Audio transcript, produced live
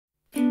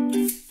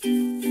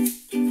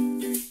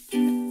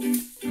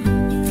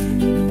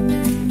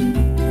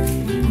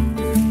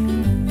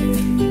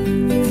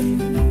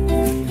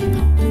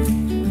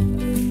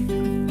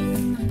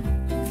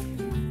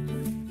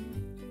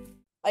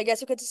I guess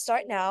we could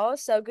start now.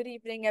 So good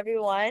evening,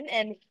 everyone,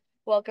 and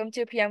welcome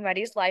to PM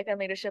Ready's Life and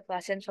Leadership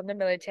Lessons from the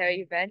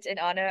Military event in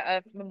honor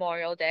of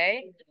Memorial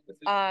Day.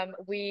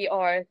 We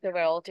are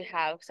thrilled to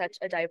have such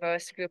a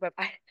diverse group of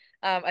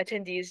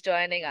attendees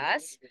joining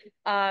us.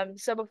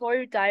 So before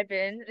we dive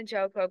into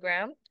our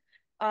program,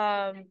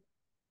 um,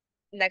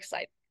 next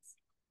slide.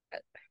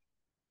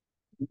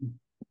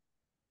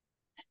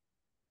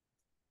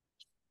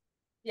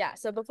 Yeah,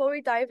 so before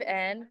we dive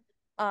in,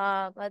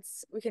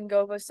 we can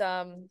go over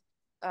some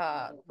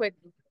quick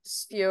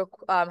few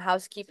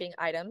housekeeping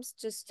items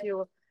just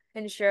to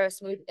ensure a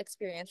smooth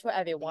experience for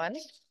everyone.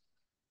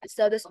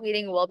 So this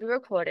meeting will be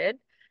recorded,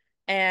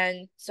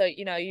 and so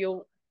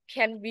you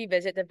can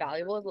revisit the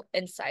valuable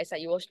insights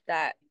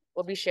that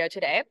will be shared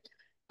today.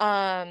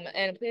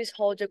 And please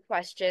hold your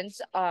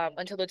questions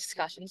until the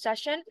discussion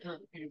session,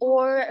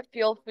 or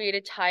feel free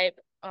to type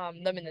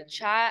them in the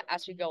chat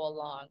as we go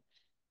along.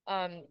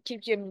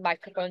 Keep your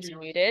microphones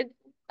muted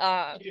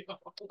uh,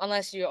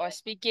 unless you are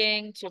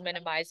speaking to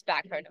minimize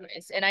background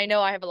noise. And I know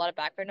I have a lot of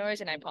background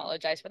noise, and I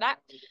apologize for that.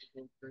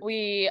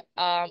 We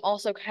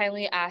also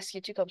kindly ask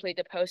you to complete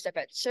the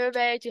post-event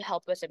survey to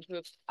help us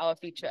improve our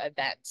future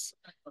events.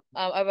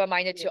 A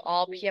reminder to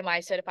all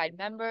PMI certified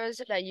members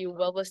that you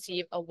will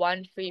receive a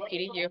one free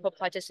PDU for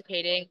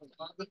participating.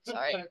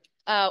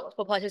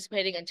 For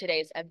participating in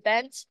today's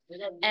event.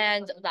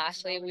 And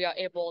lastly, we are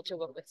able to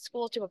work with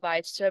school to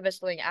provide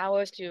service learning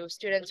hours to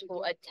students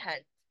who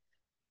attend.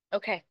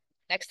 Okay,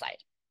 next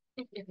slide.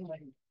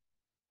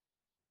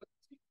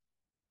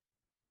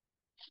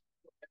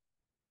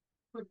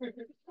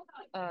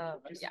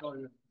 Yeah.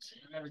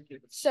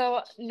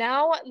 So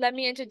now let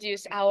me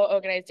introduce our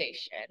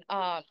organization.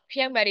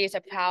 PM Ready is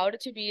proud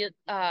to be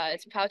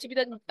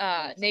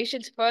the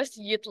nation's first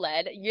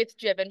youth-led,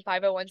 youth-driven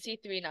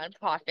 501c3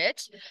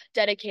 nonprofit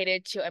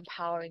dedicated to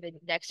empowering the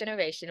next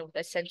generation with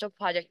essential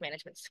project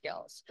management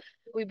skills.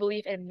 We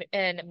believe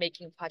in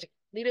making project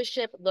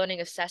leadership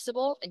learning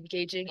accessible,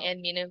 engaging,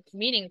 and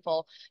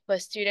meaningful for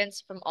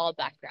students from all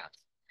backgrounds.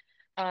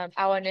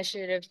 Our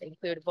initiatives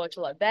include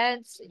virtual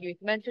events, youth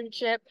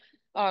mentorship,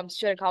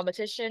 student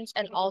competitions,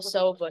 and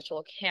also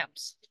virtual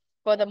camps.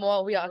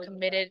 Furthermore, we are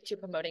committed to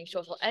promoting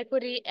social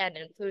equity and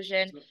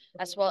inclusion,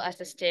 as well as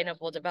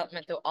sustainable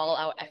development through all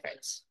our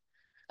efforts.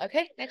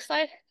 Okay, next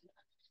slide.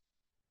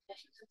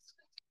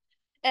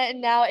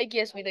 And now it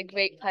gives me the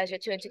great pleasure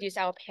to introduce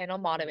our panel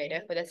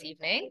moderator for this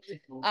evening,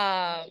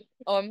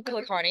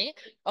 Kulkarni.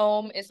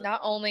 Is not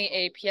only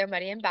a PM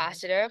Ready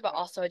ambassador, but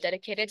also a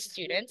dedicated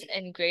student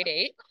in grade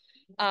 8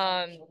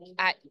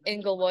 at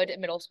Inglewood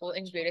Middle School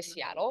in Greater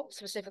Seattle,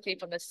 specifically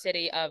from the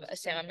city of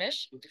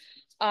Sammamish.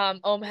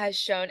 Has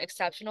shown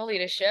exceptional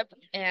leadership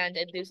and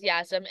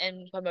enthusiasm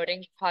in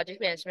promoting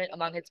project management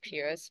among his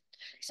peers.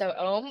 So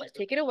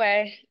take it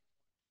away.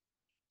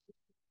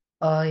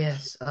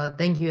 Yes.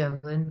 Thank you,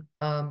 Evelyn.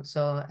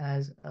 So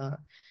as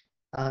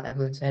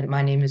Evelyn said,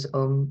 my name is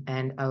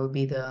and I will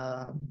be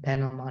the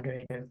panel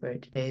moderator for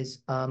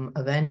today's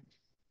event.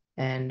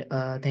 And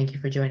thank you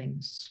for joining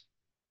us.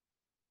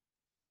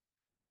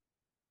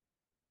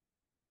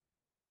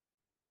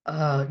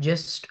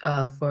 Just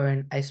for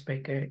an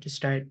icebreaker to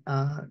start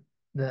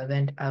the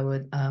event, I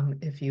would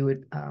if you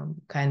would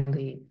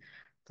kindly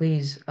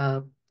please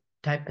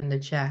type in the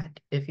chat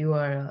if you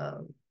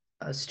are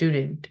a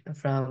student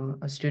from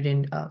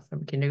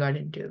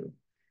kindergarten to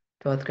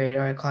 12th grade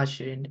or a college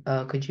student,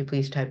 could you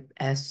please type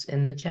S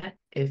in the chat?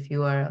 If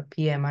you are a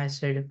PMI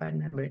certified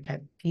member,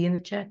 type P in the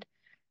chat.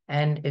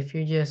 And if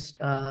you're just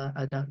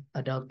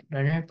adult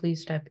learner,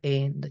 please type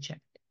A in the chat.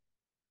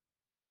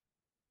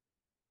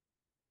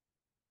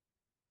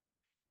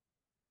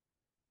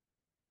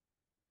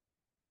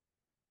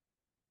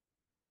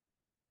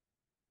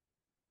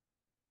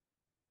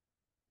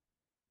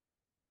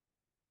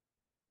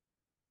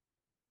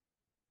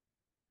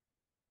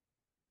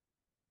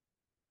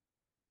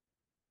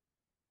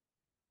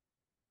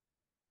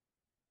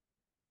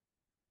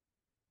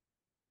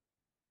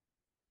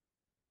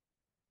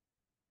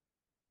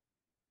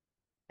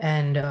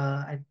 And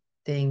I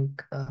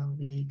think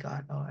we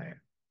got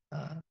our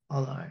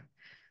all our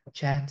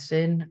chats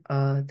in.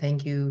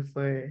 Thank you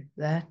for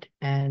that,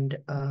 and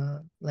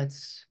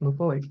let's move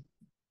forward.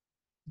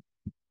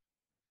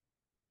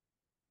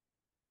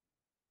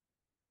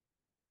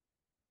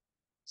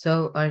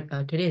 So our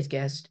today's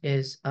guest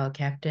is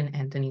Captain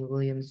Anthony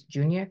Williams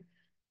Jr.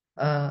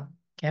 Uh,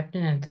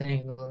 Captain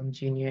Anthony Williams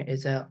Jr.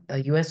 is a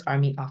U.S.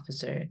 Army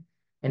officer,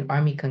 an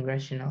Army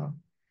congressional,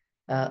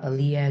 a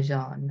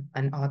liaison,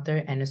 an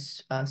author, and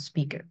a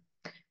speaker.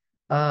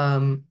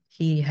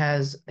 He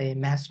has a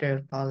Master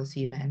of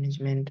Policy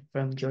Management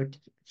from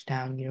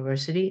Georgetown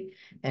University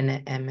and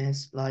an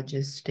MS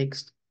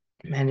Logistics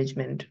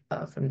Management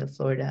from the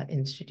Florida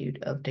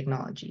Institute of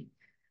Technology.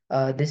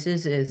 This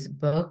is his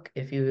book.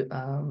 If you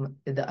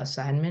The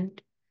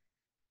Assignment,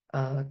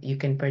 you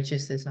can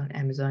purchase this on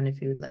Amazon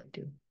if you would like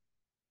to.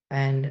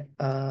 And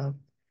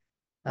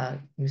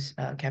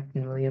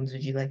Captain Williams,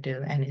 would you like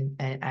to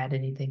add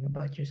anything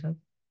about yourself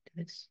to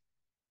this?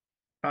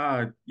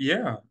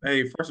 Yeah.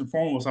 Hey, first and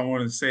foremost, I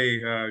want to say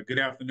good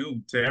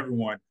afternoon to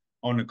everyone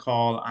on the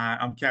call.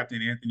 I'm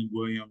Captain Anthony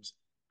Williams.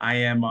 I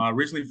am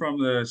originally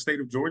from the state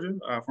of Georgia,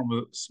 from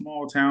a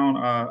small town,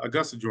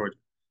 Augusta, Georgia,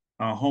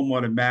 home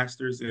of the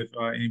Masters. If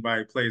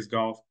anybody plays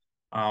golf,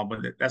 but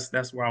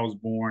that's where I was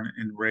born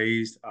and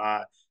raised.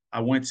 I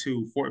went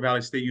to Fort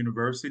Valley State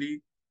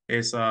University.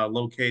 It's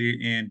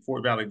located in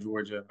Fort Valley,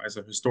 Georgia, as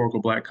a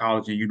historical Black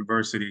college and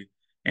university,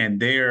 and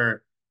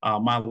there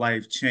my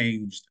life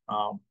changed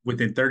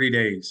within 30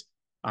 days.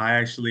 I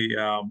actually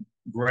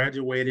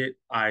graduated.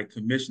 I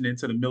commissioned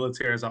into the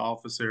military as an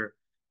officer.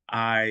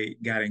 I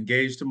got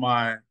engaged to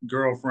my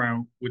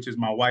girlfriend, which is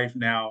my wife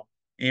now,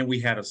 and we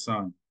had a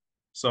son.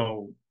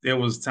 So it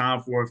was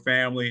time for a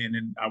family, and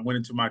then I went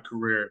into my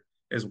career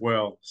as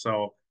well.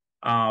 So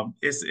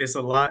it's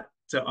a lot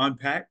to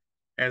unpack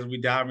as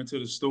we dive into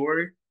the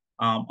story.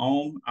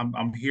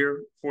 I'm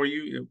here for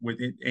you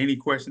with any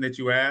question that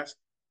you ask.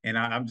 And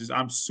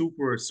I'm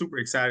super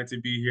excited to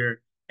be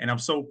here, and I'm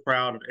so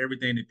proud of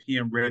everything that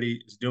PM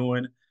Ready is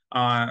doing,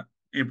 uh,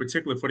 in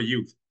particular for the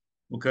youth,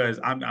 because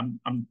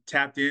I'm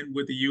tapped in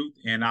with the youth,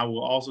 and I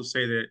will also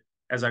say that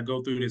as I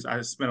go through this,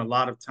 I spent a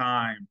lot of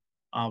time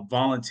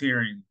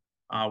volunteering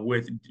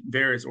with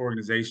various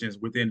organizations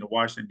within the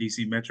Washington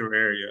D.C. metro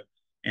area,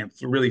 and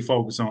really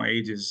focus on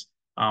ages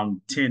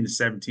 10 to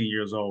 17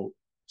 years old.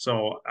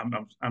 So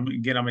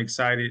I'm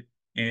excited,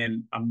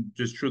 and I'm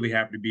just truly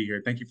happy to be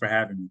here. Thank you for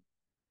having me.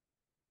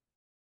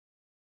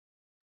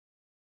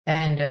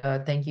 And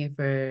thank you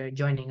for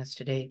joining us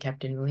today,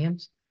 Captain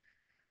Williams.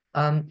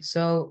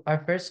 So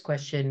our first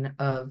question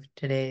of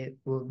today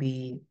will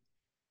be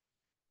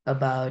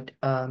about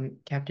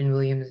Captain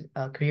Williams'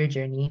 career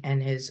journey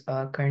and his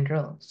current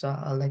role. So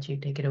I'll let you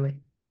take it away.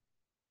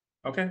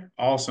 Okay,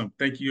 awesome.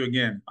 Thank you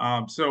again.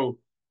 So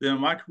then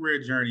my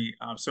career journey,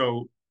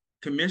 so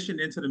commissioned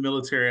into the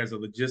military as a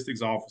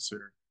logistics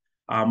officer.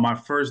 My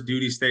first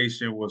duty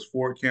station was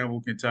Fort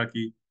Campbell,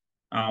 Kentucky.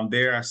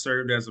 There I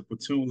served as a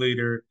platoon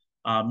leader,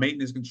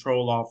 maintenance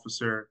control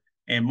officer,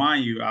 and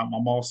mind you,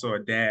 I'm also a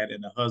dad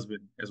and a husband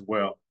as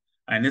well.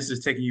 And this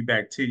is taking you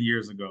back 10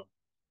 years ago.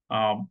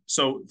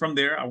 So from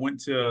there, I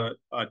went to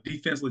a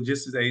Defense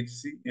Logistics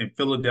Agency in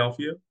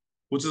Philadelphia,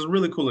 which is a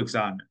really cool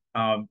assignment.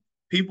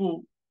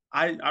 People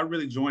I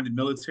really joined the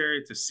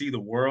military to see the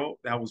world.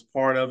 That was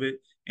part of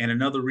it. And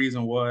another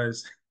reason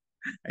was,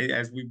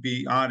 as we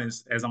be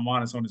honest, as I'm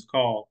honest on this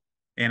call,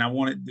 and I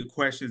wanted the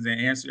questions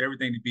and answer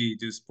everything to be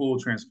just full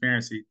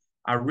transparency.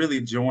 I really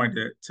joined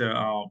it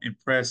to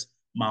impress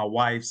my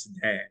wife's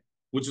dad,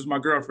 which was my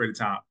girlfriend at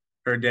the time,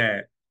 her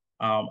dad.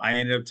 I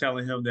ended up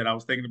telling him that I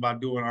was thinking about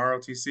doing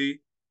ROTC,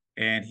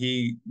 and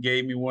he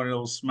gave me one of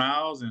those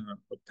smiles and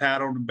a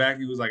pat on the back.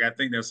 He was like, "I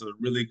think that's a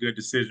really good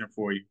decision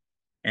for you."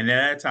 And at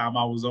that time,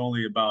 I was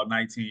only about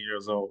 19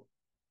 years old,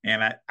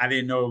 and I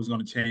didn't know it was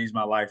going to change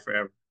my life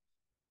forever.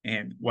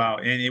 And wow,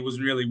 and it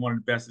was really one of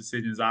the best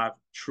decisions I've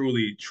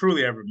truly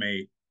ever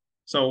made.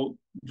 So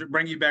to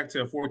bring you back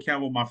to Fort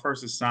Campbell, my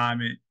first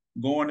assignment,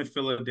 going to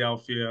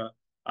Philadelphia,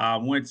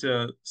 went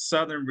to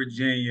Southern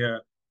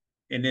Virginia,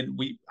 and then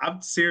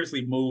I've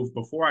seriously moved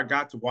before I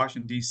got to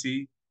Washington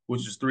D.C.,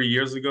 which was 3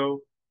 years ago.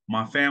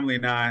 My family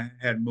and I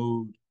had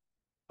moved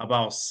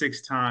about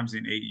 6 times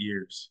in 8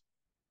 years.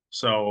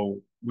 So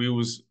we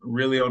was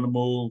really on the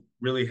move,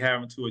 really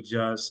having to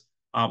adjust.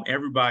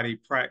 Everybody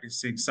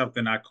practicing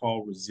something I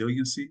call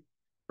resiliency,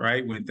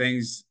 right? When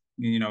things,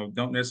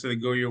 don't necessarily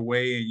go your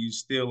way and you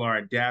still are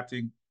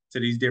adapting to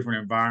these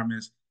different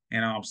environments.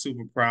 And I'm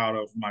super proud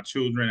of my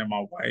children and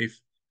my wife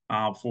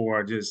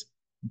for just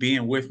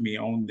being with me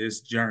on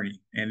this journey.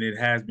 And it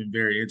has been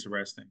very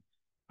interesting.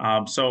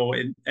 And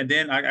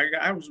then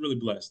I was really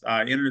blessed.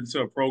 I entered into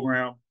a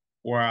program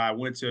where I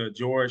went to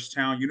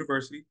Georgetown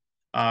University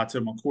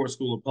to McCourt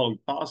School of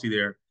Public Policy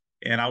there,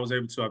 and I was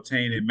able to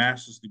obtain a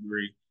master's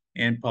degree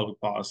in public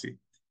policy.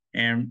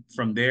 And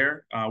from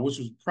there, which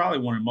was probably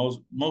one of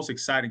the most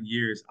exciting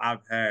years I've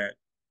had,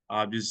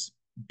 just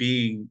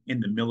being in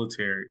the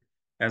military,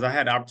 as I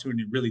had the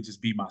opportunity to really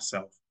just be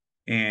myself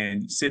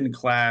and sit in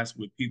class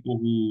with people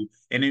who,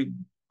 and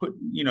then put,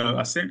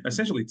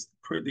 essentially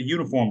put the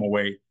uniform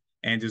away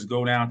and just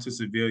go down to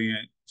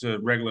civilian, to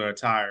regular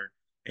attire,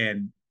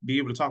 and be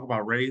able to talk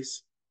about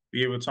race,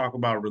 be able to talk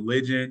about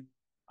religion,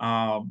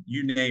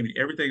 you name it,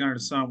 everything under the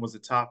sun was a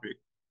topic.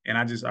 And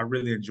I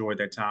really enjoyed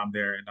that time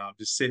there, and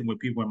just sitting with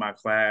people in my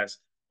class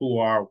who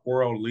are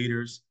world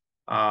leaders,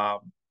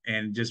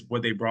 and just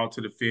what they brought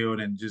to the field,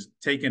 and just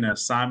taking an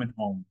assignment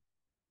home,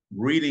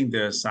 reading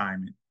the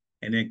assignment,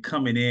 and then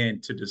coming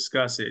in to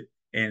discuss it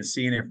and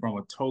seeing it from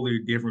a totally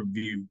different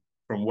view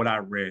from what I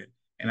read.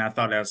 And I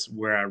thought that's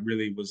where I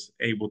really was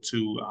able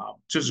to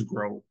just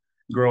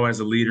grow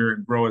as a leader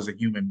and grow as a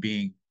human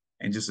being,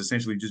 and just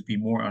essentially just be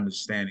more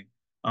understanding.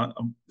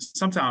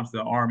 Sometimes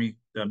the army,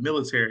 the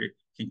military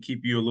can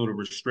keep you a little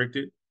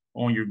restricted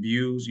on your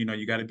views. You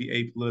got to be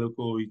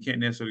apolitical. You can't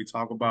necessarily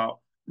talk about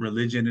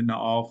religion in the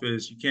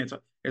office. You can't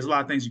talk, there's a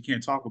lot of things you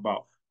can't talk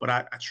about. But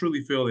I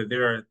truly feel that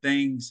there are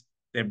things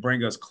that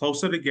bring us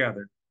closer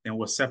together than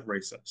what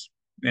separates us.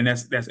 And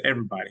that's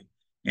everybody.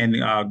 And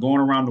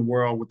going around the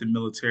world with the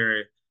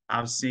military,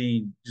 I've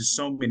seen just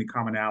so many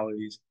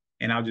commonalities.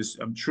 And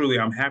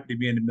I'm happy to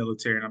be in the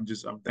military, and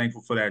I'm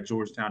thankful for that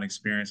Georgetown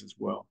experience as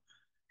well.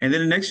 And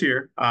then the next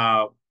year,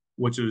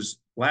 which was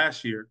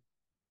last year,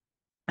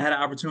 I had an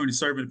opportunity to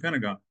serve in the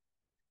Pentagon.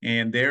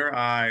 And there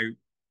I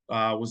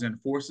was in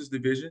Forces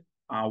Division,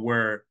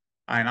 where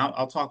and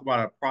I'll talk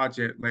about a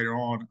project later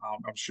on.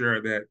 I'm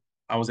sure that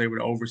I was able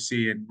to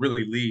oversee and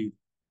really lead,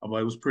 but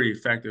it was pretty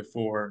effective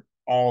for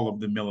all of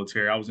the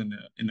military. I was in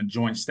the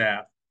Joint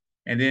Staff,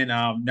 and then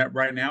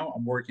right now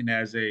I'm working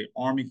as a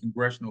Army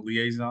Congressional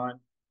Liaison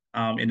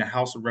in the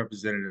House of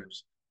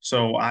Representatives.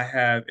 So I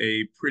have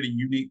a pretty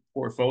unique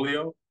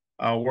portfolio,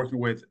 working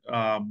with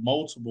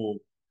multiple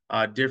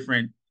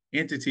different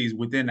entities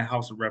within the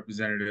House of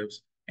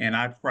Representatives, and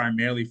I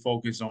primarily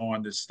focus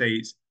on the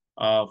states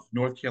of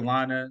North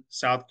Carolina,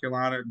 South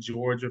Carolina,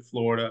 Georgia,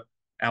 Florida,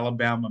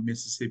 Alabama,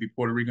 Mississippi,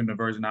 Puerto Rico, and the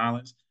Virgin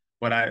Islands.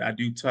 But I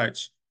do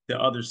touch the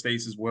other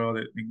states as well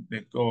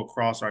that go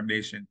across our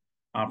nation,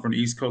 from the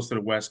East Coast to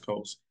the West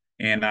Coast.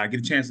 And I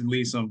get a chance to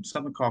lead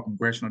something called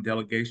congressional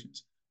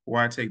delegations,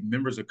 where I take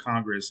members of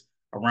Congress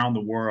around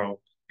the world,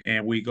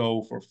 and we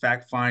go for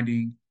fact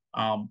finding,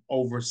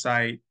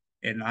 oversight,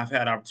 and I've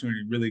had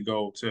opportunity to really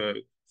go to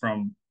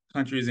from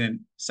countries in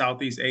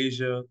Southeast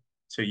Asia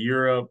to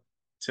Europe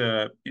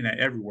to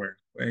everywhere,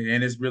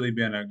 and it's really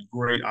been a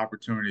great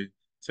opportunity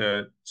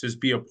to just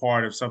be a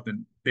part of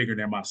something bigger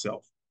than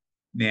myself.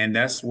 And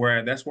that's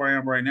where I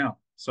am right now.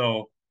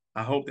 So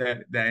I hope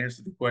that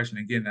answers the question.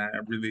 Again,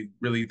 I'm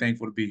really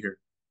thankful to be here.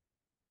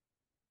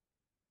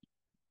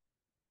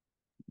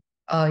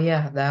 Oh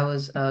yeah, that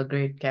was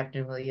great,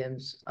 Captain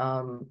Williams.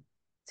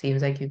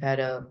 Seems like you've had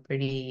a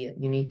pretty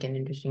unique and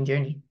interesting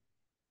journey.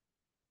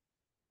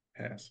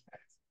 Pass.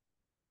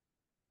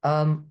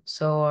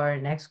 So our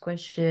next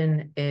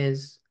question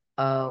is,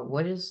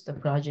 what is the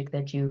project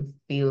that you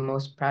feel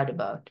most proud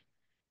about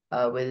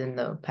within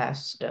the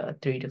past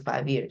 3 to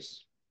 5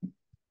 years?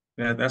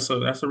 That's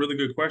a really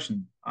good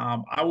question.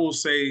 I will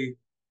say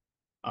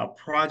a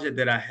project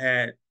that I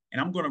had,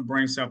 and I'm going to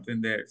bring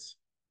something that's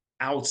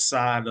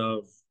outside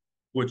of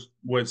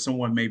what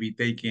someone may be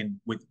thinking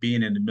with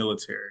being in the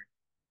military.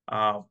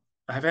 Uh,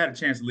 I've had a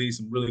chance to lead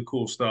some really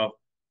cool stuff,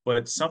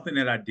 but something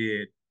that I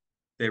did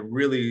that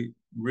really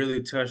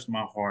touched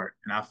my heart,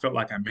 and I felt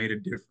like I made a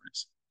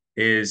difference,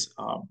 is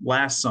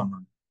last summer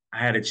I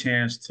had a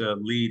chance to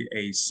lead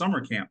a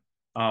summer camp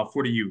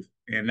for the youth,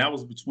 and that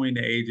was between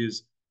the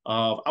ages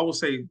of, I would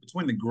say,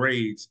 between the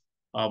grades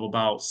of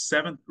about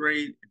seventh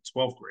grade and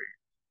 12th grade.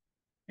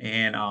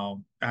 And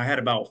I had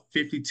about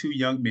 52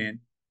 young men.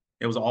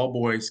 It was all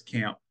boys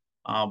camp,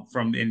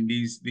 from and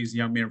these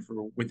young men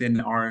for within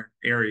our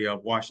area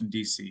of Washington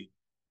D.C.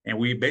 And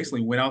we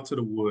basically went out to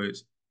the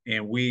woods,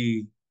 and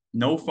we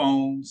no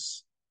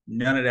phones,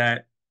 none of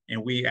that,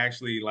 and we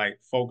actually like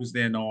focused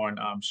in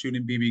on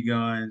shooting BB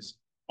guns,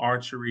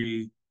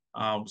 archery,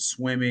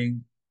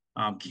 swimming,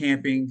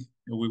 camping.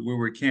 We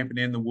were camping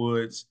in the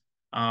woods,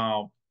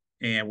 um,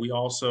 and we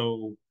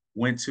also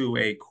went to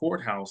a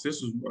courthouse.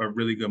 This was a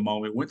really good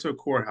moment. Went to a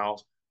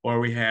courthouse where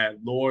we had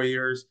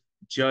lawyers,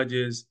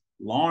 judges,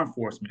 law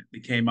enforcement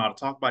that came out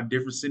to talk about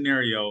different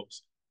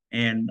scenarios,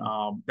 and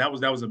that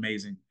was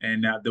amazing.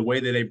 And the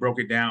way that they broke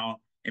it down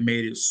and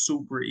made it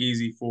super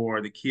easy for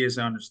the kids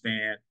to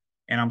understand.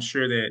 And I'm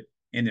sure that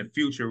in the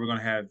future we're going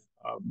to have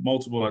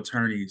multiple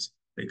attorneys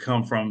that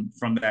come from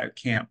that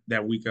camp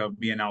that week of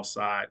being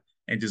outside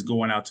and just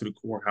going out to the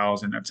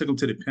courthouse. And I took them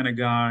to the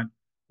Pentagon,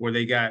 where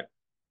they got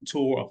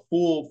a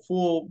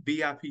full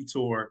VIP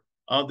tour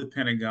of the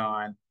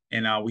Pentagon,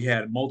 and we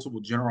had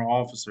multiple general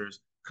officers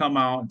come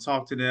out and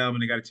talk to them,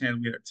 and they got a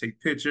chance to take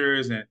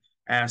pictures and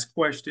ask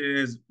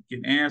questions,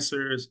 get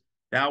answers.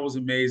 That was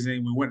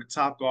amazing. We went to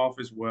Top Golf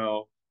as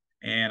well,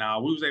 and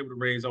we was able to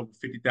raise over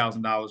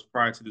 $50,000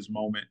 prior to this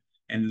moment.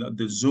 And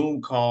the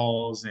Zoom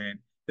calls and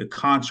the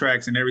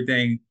contracts and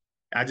everything,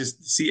 I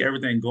just see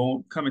everything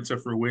coming to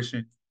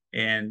fruition.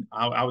 And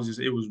I was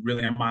just, it was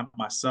really, and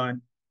my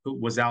son who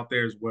was out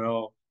there as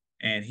well,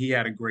 and he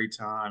had a great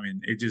time,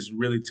 and it just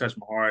really touched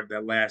my heart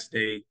that last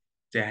day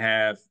to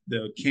have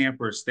the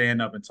campers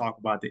stand up and talk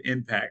about the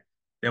impact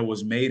that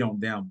was made on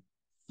them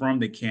from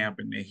the camp,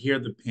 and to hear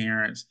the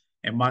parents.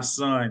 And my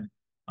son,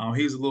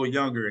 he's a little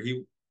younger,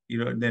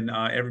 than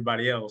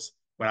everybody else,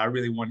 but I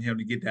really wanted him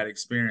to get that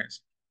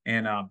experience.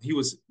 And he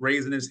was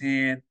raising his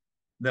hand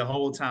the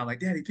whole time, like,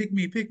 "Daddy, pick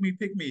me, pick me,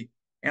 pick me."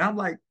 And I'm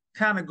like,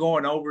 kind of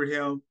going over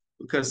him,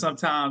 because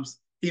sometimes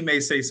he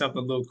may say something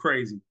a little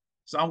crazy.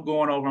 So I'm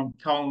going over, I'm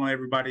calling on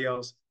everybody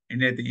else.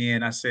 And at the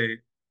end, I say,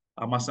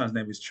 my son's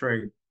name is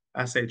Trey.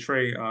 I say,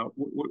 "Trey,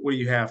 what do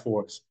you have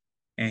for us?"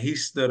 And he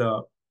stood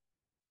up,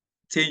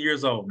 10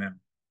 years old now.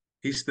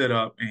 He stood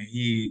up, and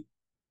he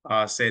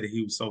said that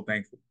he was so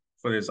thankful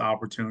for this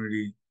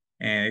opportunity.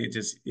 And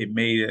it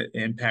made an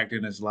impact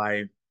in his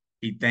life.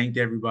 He thanked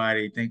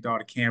everybody, thanked all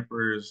the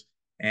campers.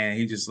 And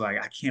he just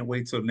like, "I can't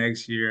wait till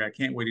next year. I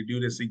can't wait to do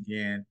this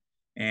again."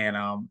 And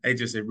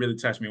it really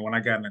touched me. When I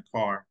got in the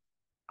car,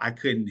 I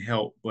couldn't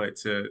help but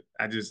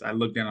I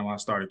looked down and I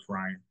started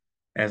crying.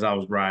 as I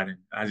was riding.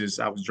 I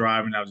was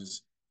driving, I was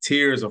just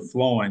tears are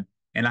flowing,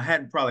 and I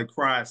hadn't probably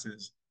cried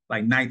since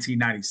like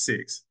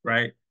 1996,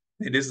 right?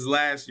 And this is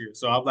last year,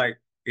 so I'm like,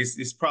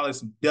 it's probably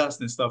some dust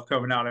and stuff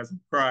coming out as I'm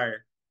crying.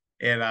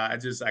 And I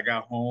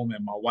got home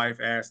and my wife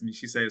asked me,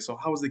 she said, "So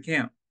how was the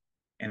camp?"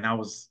 And I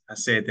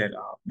said that,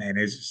 oh man,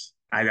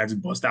 I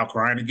just bust out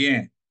crying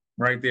again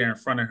right there in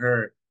front of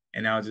her.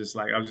 And I was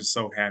just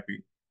so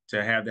happy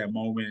to have that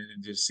moment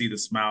and just see the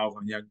smiles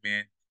on young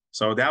men.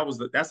 So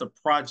that's a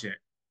project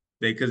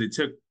because it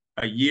took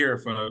a year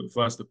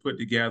for us to put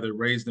together,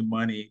 raise the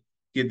money,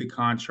 get the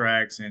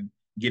contracts, and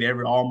get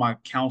all my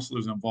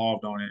counselors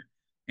involved on it.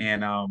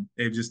 And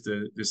it just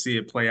to see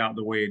it play out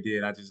the way it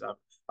did,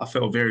 I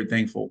felt very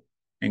thankful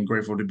and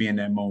grateful to be in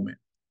that moment.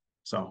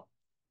 So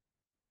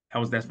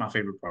that's my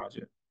favorite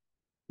project.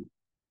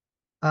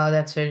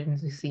 That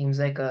certainly seems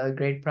like a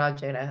great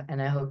project,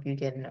 and I hope you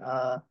can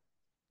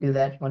do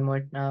that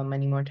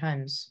many more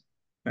times.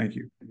 Thank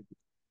you.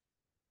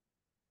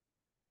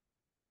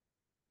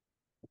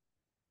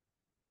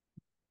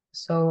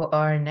 So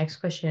our next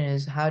question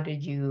is, how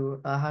did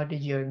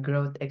your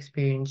growth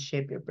experience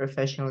shape your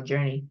professional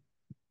journey?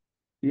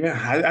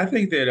 Yeah, I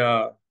think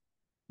that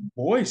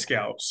Boy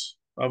Scouts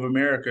of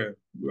America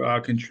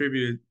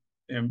contributed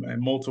in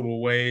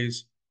multiple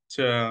ways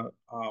to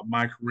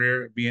my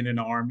career being in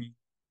the Army.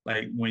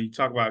 Like when you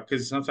talk about,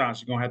 because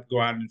sometimes you're gonna have to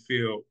go out in the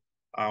field,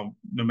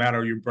 no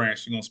matter your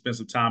branch, you're gonna spend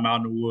some time out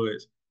in the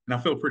woods, and I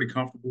feel pretty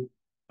comfortable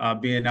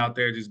being out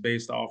there just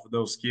based off of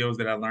those skills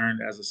that I learned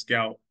as a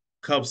scout,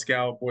 Cub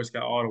Scout, Boy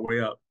Scout, all the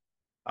way up.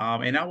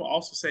 And I will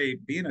also say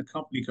being a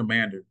company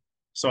commander.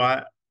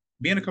 So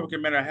being a company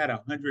commander, I had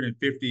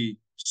 150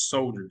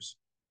 soldiers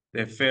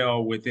that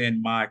fell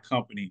within my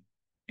company.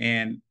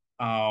 And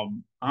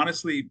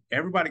honestly,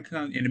 everybody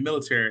come in the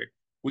military,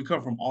 we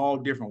come from all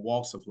different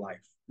walks of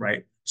life,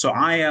 right? So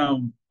I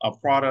am a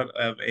product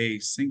of a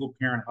single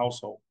parent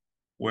household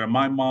where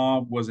my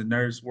mom was a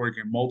nurse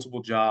working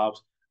multiple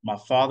jobs. My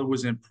father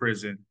was in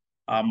prison.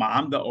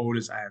 I'm the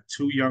oldest. I have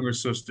two younger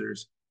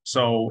sisters.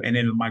 So, and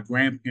then my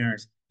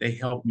grandparents, they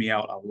helped me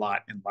out a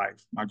lot in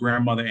life, my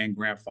grandmother and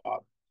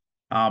grandfather.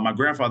 My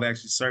grandfather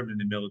actually served in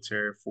the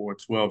military for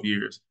 12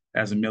 years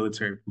as a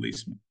military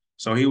policeman.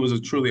 So he was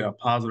truly a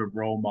positive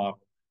role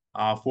model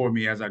for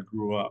me as I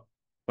grew up.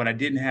 But I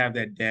didn't have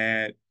that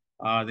dad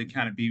that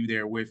kind of be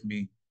there with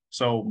me.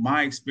 So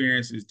my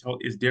experience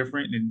is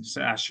different, and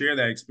I share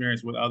that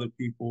experience with other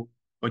people.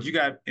 But you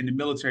got in the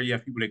military, you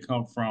have people that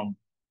come from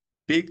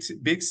big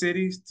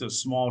cities to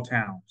small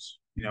towns.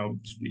 You know,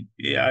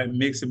 yeah,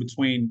 mixing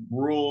between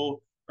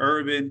rural,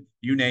 urban,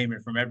 you name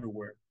it, from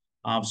everywhere.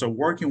 So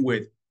working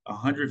with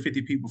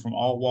 150 people from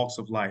all walks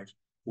of life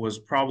was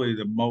probably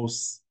the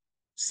most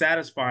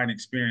satisfying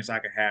experience I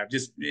could have.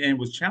 Just and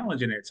was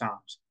challenging at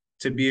times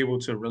to be able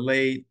to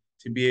relate,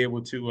 to be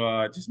able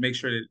to just make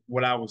sure that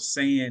what I was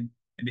saying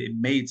and it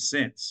made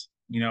sense.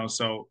 You know,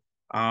 so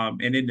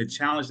and then the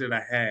challenge that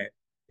I had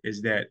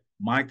is that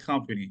my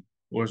company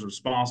was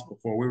responsible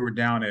for. We were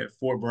down at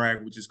Fort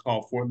Bragg, which is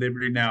called Fort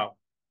Liberty now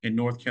in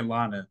North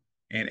Carolina,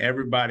 and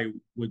everybody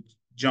would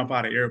jump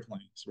out of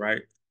airplanes,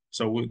 right?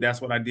 So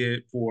that's what I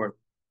did for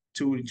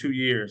 2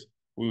 years.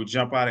 We would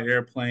jump out of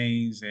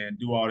airplanes and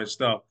do all this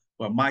stuff.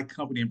 But my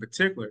company in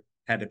particular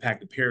had to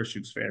pack the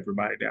parachutes for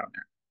everybody down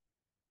there.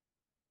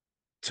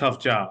 Tough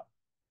job,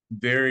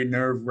 very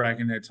nerve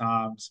wracking at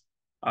times.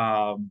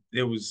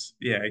 It was,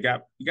 yeah, it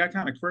got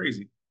kind of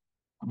crazy.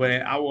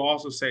 But I will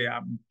also say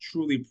I'm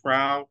truly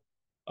proud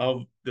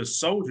of the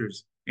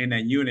soldiers in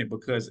that unit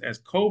because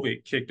as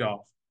COVID kicked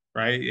off,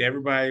 right, it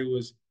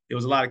was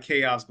a lot of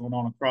chaos going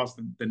on across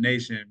the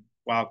nation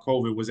while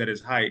COVID was at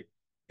its height.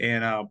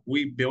 And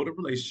we built a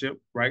relationship,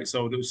 right?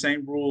 So the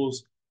same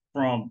rules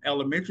from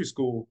elementary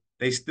school,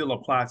 they still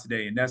apply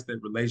today. And that's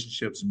that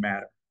relationships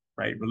matter,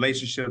 right?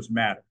 Relationships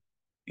matter.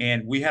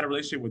 And we had a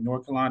relationship with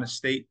North Carolina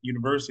State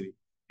University,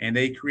 and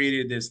they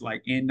created this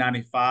like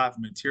N95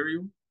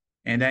 material.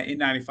 And that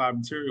N95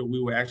 material,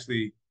 we would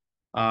actually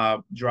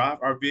drive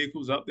our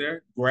vehicles up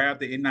there, grab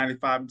the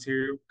N95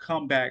 material,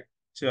 come back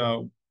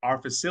to our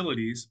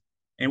facilities,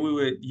 and we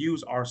would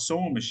use our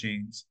sewing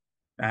machines.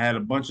 I had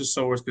a bunch of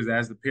sewers because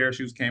as the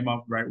parachutes came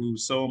up, right, we would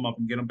sew them up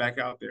and get them back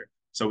out there.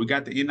 So we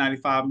got the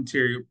N95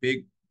 material,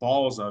 big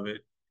balls of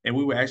it, and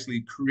we would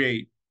actually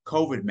create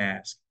COVID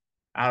masks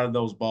out of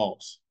those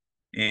balls.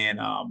 And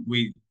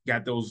we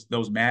got those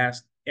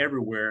masks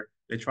everywhere.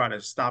 They try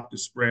to stop the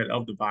spread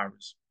of the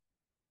virus.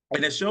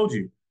 And it showed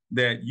you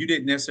that you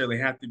didn't necessarily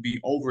have to be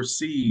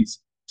overseas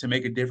to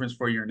make a difference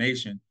for your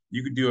nation.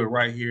 You could do it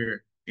right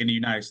here in the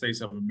United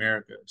States of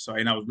America. So,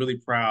 and I was really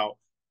proud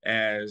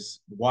as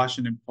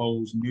Washington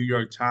Post, New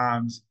York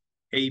Times,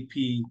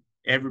 AP,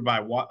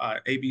 everybody,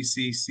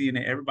 ABC,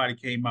 CNN, everybody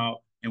came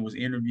out and was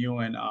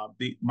interviewing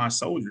my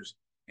soldiers.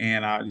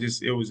 And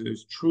it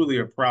was truly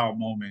a proud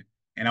moment.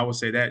 And I would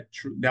say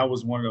that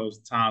was one of those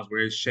times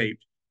where it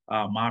shaped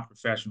my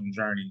professional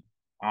journey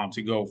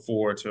to go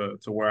forward to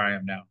where I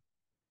am now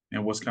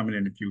and what's coming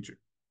in the future.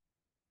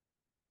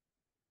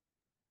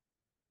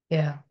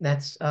 Yeah,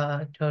 that's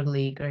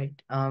totally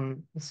great.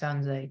 It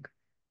sounds like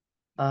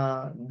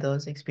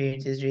those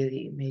experiences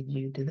really made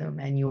you to the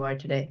man you are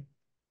today.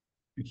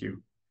 Thank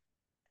you.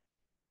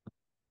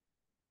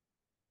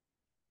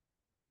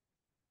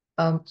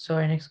 So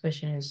our next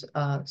question is,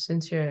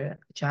 since your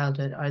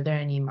childhood, are there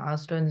any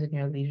milestones in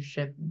your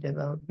leadership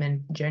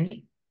development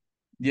journey?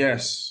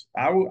 Yes,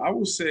 I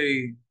will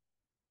say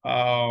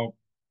uh,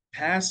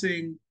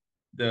 passing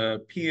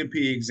the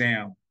PMP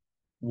exam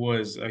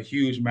was a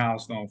huge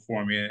milestone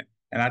for me.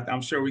 And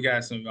I'm sure we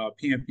got some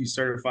PMP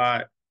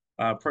certified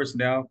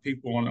personnel,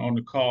 people on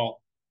the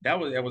call. That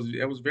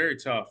was very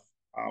tough.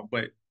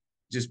 But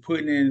just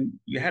putting in,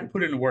 you had to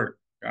put in the work.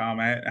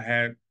 I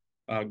had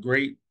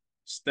great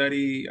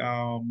study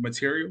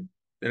material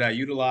that I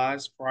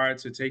utilized prior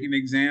to taking the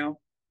exam,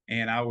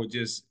 and I would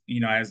just,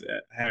 as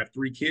I have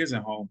 3 kids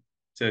at home,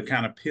 to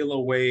kind of peel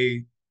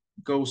away,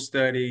 go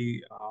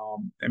study,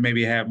 and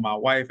maybe have my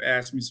wife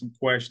ask me some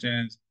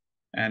questions,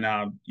 and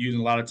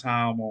using a lot of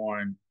time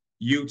on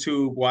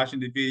YouTube, watching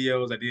the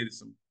videos. I did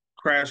some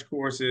crash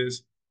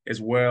courses as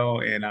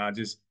well, and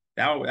just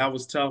that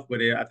was tough, but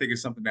I think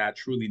it's something that I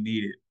truly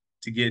needed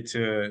to get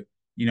to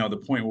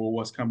the point where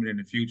what's coming in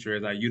the future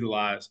as I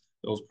utilize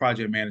those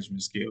project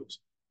management skills.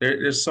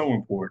 They're so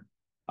important,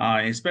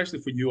 especially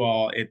for you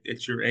all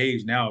at your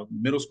age now,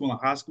 middle school and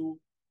high school.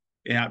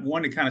 And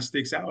one that kind of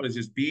sticks out is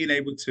just being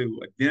able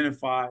to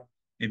identify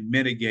and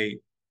mitigate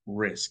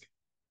risk,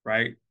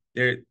 right?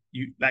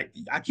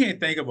 I can't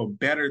think of a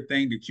better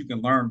thing that you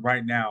can learn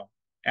right now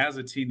as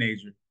a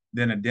teenager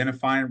than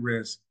identifying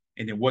risk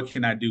and then what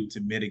can I do to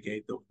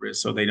mitigate those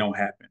risks so they don't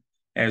happen.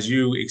 As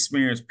you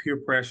experience peer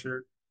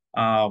pressure,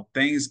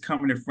 things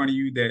coming in front of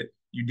you that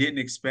you didn't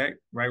expect,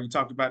 right? We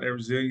talked about that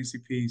resiliency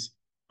piece,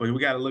 but we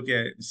got to look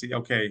at it and see,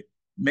 okay,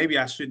 maybe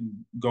I shouldn't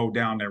go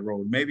down that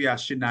road. Maybe I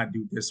should not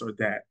do this or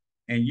that.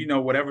 And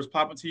whatever's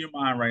popping to your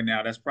mind right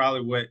now, that's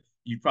probably what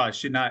you probably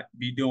should not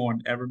be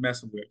doing, ever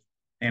messing with.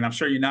 And I'm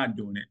sure you're not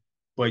doing it,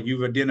 but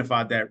you've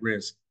identified that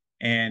risk,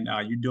 and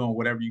you're doing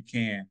whatever you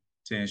can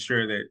to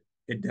ensure that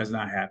it does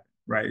not happen.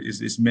 Right?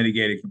 It's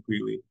mitigated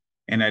completely,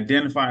 and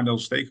identifying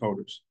those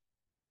stakeholders,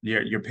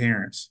 your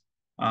parents,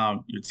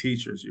 your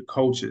teachers, your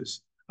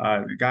coaches,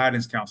 the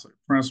guidance counselor,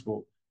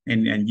 principal,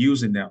 and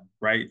using them,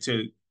 right,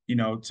 to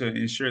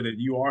ensure that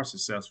you are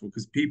successful,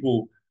 because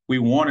people, we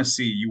want to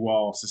see you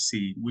all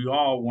succeed. We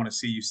all want to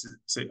see you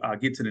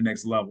get to the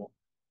next level.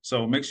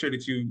 So make sure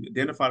that you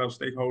identify those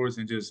stakeholders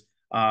and just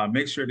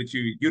make sure that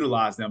you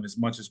utilize them as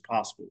much as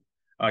possible.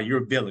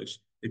 Your village,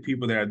 the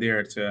people that are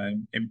there to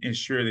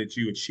ensure that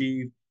you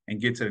achieve and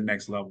get to the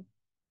next level.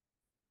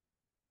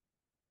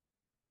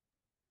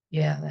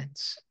 Yeah,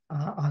 that's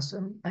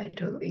awesome. I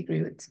totally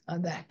agree with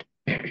that.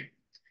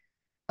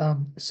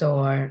 So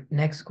our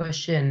next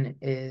question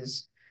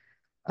is,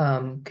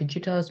 could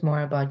you tell us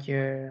more about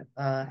your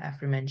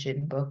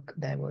aforementioned book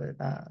that was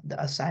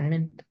the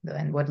assignment,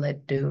 and what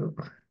led to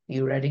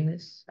you writing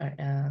this,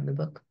 the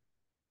book?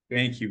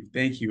 Thank you.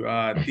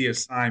 The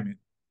assignment.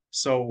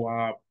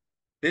 So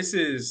this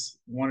is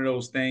one of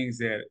those things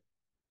that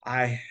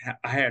I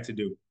had to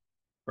do,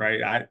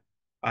 right?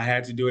 I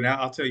had to do it. And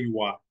I'll tell you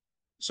why.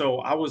 So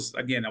I was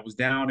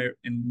down there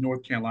in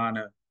North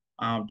Carolina,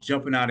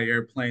 jumping out of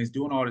airplanes,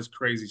 doing all this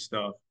crazy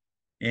stuff,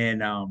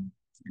 and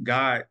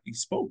God, He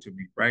spoke to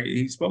me, right?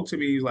 He spoke to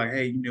me. He's like,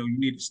 "Hey, you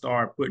need to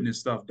start putting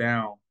this stuff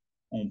down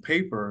on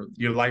paper,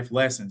 your life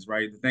lessons,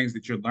 right? The things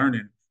that you're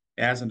learning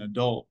as an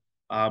adult,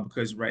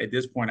 because right at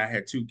this point, I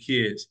had 2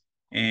 kids,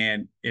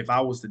 and if I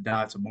was to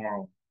die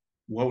tomorrow,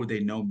 what would they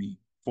know me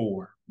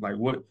for? Like,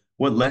 what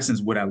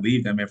lessons would I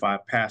leave them if I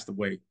passed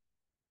away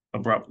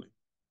abruptly?"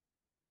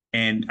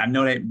 And I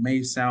know that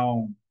may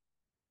sound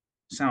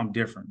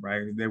different,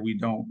 right? That we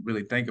don't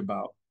really think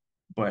about,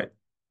 but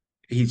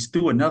he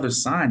threw another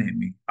sign at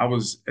me. I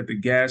was at the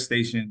gas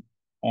station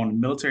on the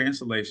military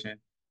installation,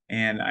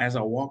 and as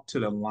I walked to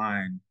the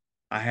line,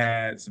 I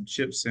had some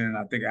chips and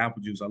I think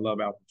apple juice. I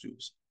love apple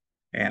juice.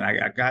 And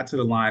I got to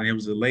the line, and it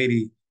was a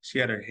lady. She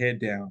had her head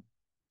down,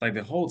 like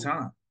the whole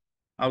time.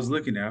 I was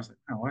looking at her. I was like,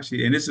 oh, why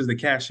she? And this is the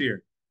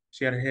cashier.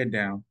 She had her head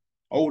down,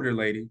 older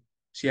lady.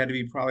 She had to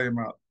be probably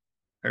about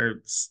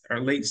her her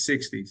late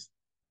 60s.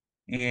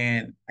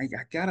 And I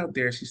got up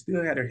there, she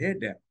still had her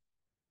head down.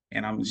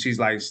 And she's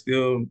like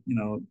still,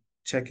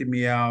 checking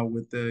me out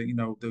with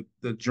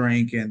the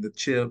drink and the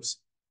chips,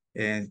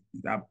 and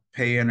I'm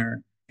paying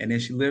her. And then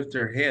she lifts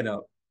her head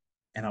up,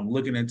 and I'm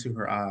looking into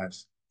her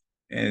eyes.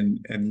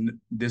 And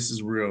this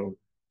is real.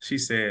 She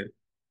said,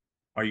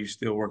 "Are you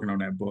still working on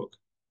that book?"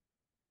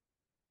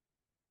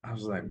 I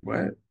was like,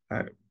 "What?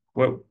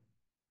 What?"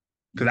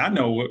 Because I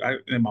know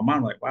in my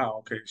mind, like, wow,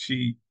 okay,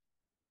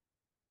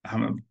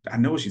 I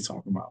know what she's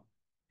talking about.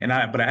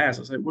 But I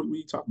asked, I said, what were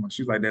you talking about?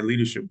 She's like, that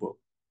leadership book.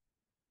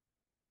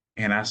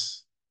 And I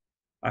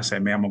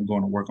said, ma'am, I'm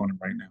going to work on it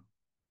right now.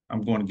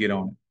 I'm going to get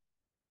on it.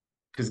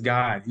 Because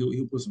God,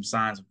 he'll put some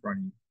signs in front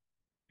of you.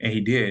 And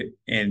he did.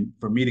 And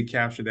for me to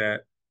capture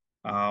that,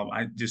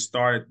 I just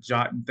started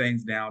jotting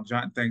things down,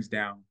 jotting things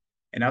down.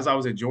 And as I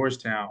was at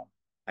Georgetown,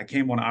 I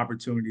came on an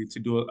opportunity to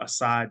do a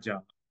side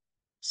job,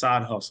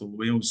 side hustle.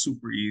 It was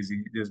super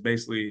easy. Just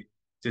basically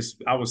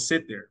just I would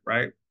sit there,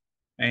 right?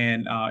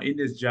 And in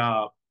this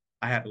job,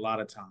 I had a lot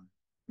of time,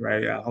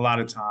 right? A lot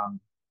of time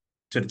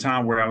to the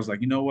time where I was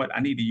like, you know what? I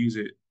need to use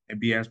it and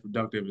be as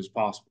productive as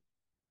possible.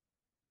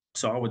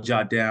 So I would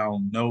jot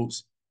down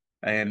notes,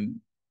 and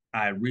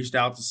I reached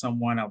out to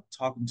someone. I was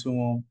talking to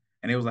them,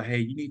 and it was like, "Hey,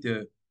 you need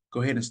to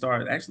go ahead and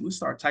start. Actually, let's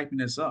start typing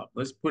this up.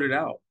 Let's put it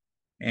out."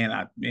 And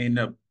I ended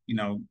up,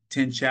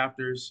 10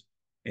 chapters,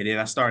 and then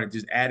I started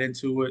just adding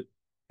to it.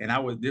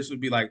 And this would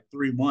be like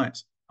 3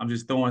 months. I'm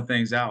just throwing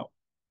things out,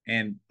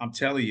 and I'm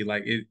telling you,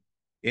 like it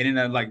ended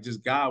up like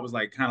just God was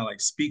like kind of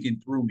like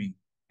speaking through me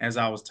as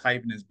I was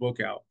typing this book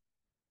out.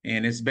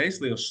 And it's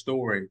basically a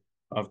story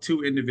of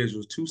two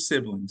individuals, two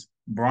siblings,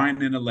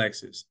 Brian and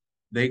Alexis.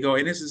 They go,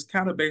 and this is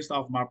kind of based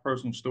off my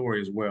personal story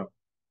as well,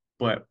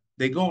 but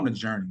they go on a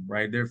journey,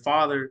 right? Their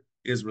father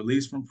is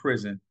released from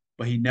prison,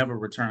 but he never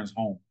returns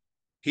home.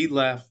 He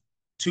left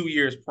 2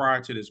 years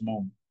prior to this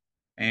moment.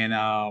 And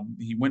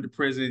he went to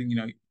prison,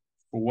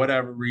 for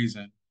whatever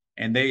reason.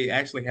 And they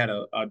actually had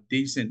a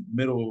decent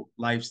middle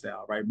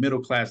lifestyle, right?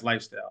 Middle class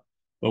lifestyle.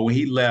 But when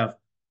he left,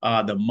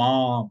 the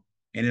mom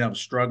ended up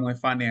struggling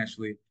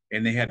financially,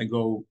 and they had to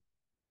go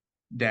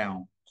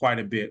down quite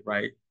a bit,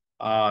 right?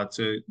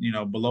 To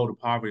below the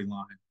poverty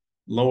line,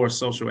 lower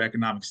social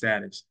economic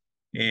status.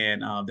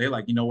 And they're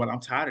like, you know what? I'm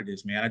tired of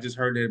this, man. I just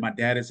heard that my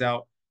dad is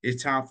out.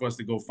 It's time for us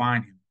to go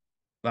find him.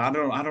 But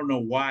I don't know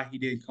why he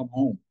didn't come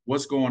home.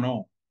 What's going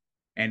on?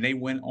 And they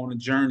went on a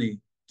journey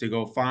to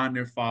go find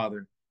their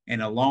father.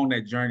 And along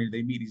that journey,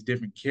 they meet these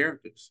different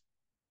characters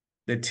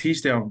that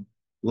teach them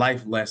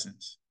life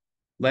lessons,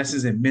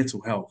 lessons in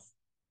mental health,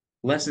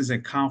 lessons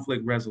in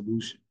conflict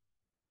resolution,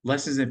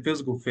 lessons in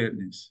physical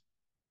fitness,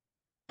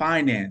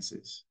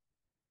 finances,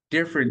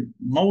 different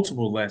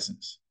multiple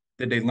lessons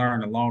that they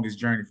learn along this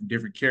journey from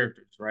different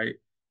characters, right?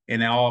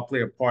 And they all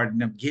play a part in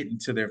them getting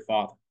to their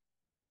father.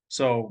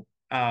 So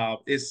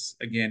it's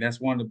again, that's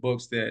one of the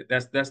books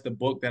that's the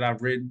book that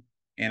I've written,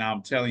 and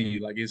I'm telling you,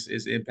 like it's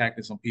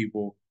impacted some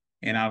people,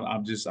 and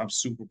I'm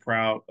super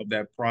proud of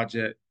that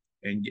project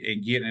and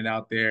getting it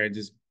out there and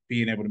just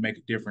being able to make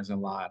a difference in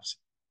lives.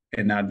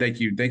 And thank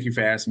you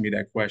for asking me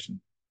that question,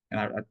 and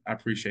I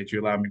appreciate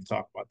you allowing me to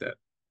talk about that.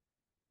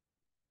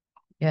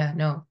 Yeah,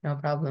 no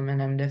problem.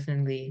 And I'm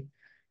definitely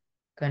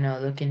gonna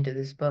look into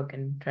this book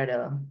and try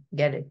to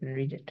get it and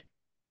read it.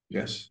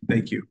 Yes,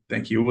 thank you,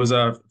 thank you. It was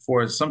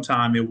for some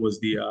time it was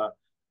the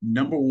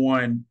number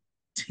one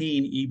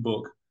teen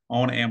ebook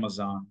on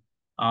Amazon.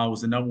 It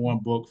was the number one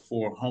book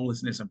for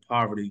homelessness and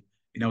poverty,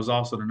 and it was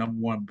also the number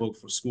one book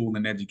for school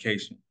and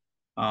education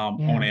on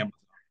Yeah. Amazon.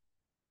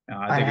 I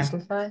On think it's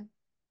Amplify?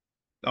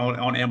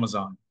 on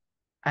Amazon.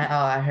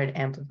 I heard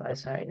Amplify,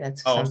 sorry.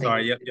 That's Oh, something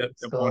sorry. we Yep, did yep, in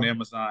yep, on school.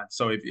 Amazon.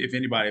 So if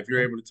anybody, if you're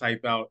Yeah. able to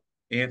type out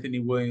Anthony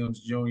Williams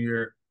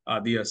Jr.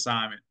 The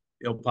assignment,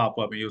 it'll pop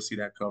up and you'll see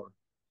that cover.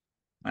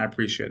 I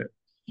appreciate it.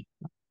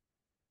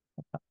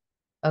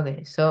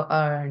 Okay, so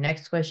our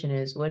next question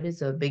is, what is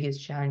the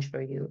biggest challenge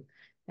for you?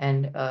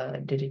 And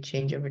did it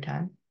change over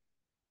time?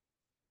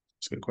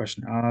 That's a good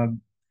question.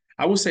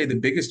 I would say the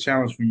biggest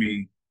challenge for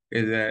me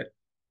is that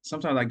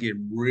sometimes I get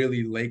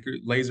really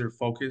laser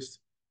focused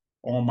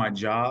on my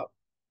job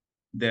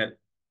that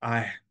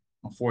I,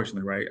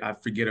 unfortunately, right, I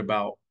forget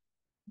about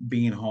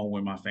being home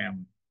with my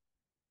family.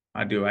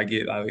 I do. I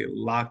get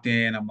locked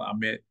in.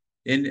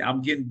 And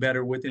I'm getting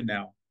better with it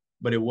now,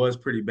 but it was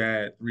pretty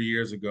bad 3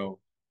 years ago.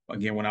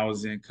 Again, when I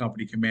was in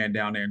company command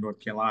down there in North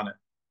Carolina,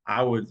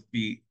 I would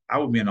be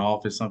in the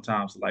office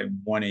sometimes like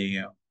 1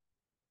 a.m.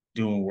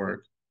 doing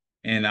work.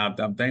 And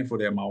I'm thankful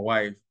that my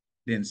wife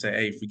didn't say,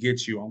 "Hey,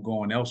 forget you, I'm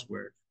going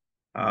elsewhere,"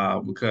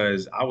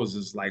 because I was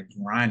just like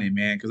grinding,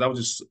 man, because I was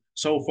just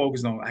so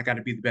focused on I got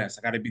to be the best,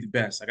 I got to be the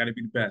best, I got to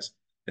be the best,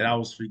 that I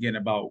was forgetting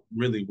about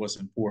really what's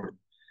important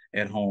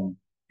at home.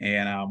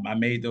 And I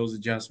made those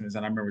adjustments,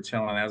 and I remember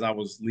telling as I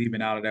was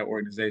leaving out of that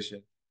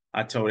organization,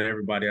 I told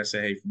everybody, I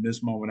said, "Hey, from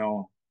this moment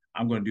on,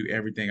 I'm going to do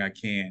everything I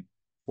can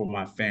for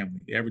my family.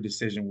 Every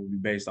decision will be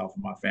based off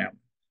of my family."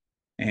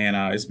 And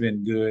it's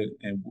been good.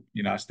 And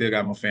I still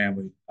got my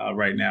family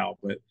right now,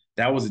 but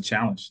that was a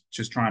challenge,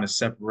 just trying to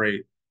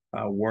separate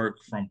work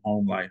from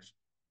home life.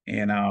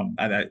 And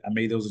I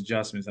made those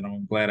adjustments, and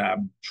I'm glad I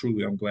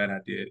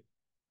did.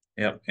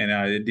 Yep, and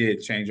it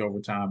did change over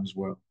time as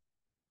well.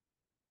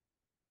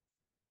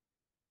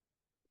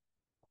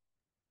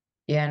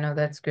 Yeah, no,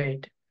 that's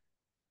great.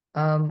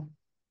 Um,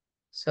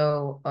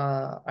 so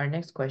our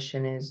next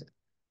question is,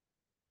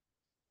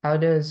 how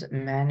does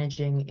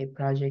managing a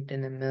project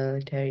in the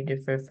military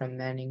differ from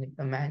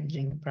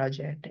managing a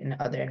project in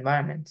other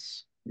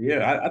environments?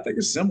 Yeah, I think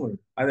it's similar.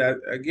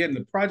 Again,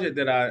 the project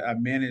that I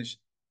managed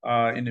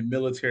in the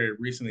military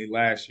recently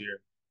last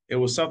year, it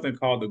was something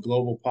called the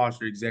Global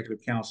Posture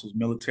Executive Council's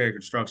Military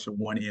Construction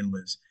One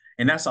Enlist.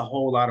 And that's a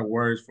whole lot of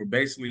words for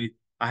basically,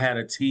 I had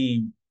a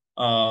team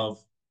of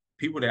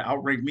people that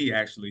outranked me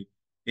actually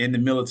in the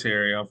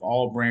military of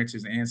all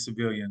branches and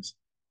civilians.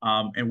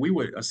 And we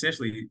would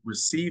essentially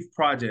receive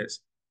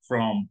projects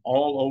from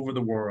all over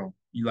the world,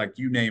 you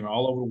name it,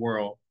 all over the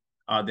world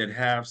that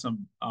have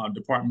some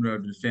Department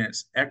of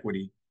Defense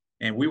equity,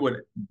 and we would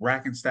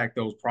rack and stack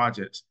those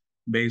projects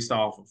based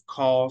off of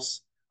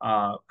costs.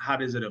 How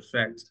does it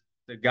affect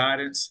the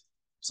guidance?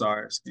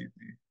 Sorry, excuse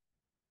me.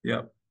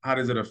 Yep. How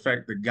does it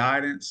affect the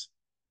guidance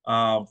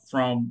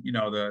from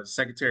the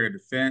Secretary of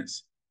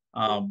Defense?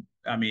 I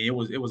mean,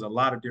 it was a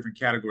lot of different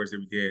categories that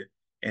we did,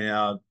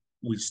 and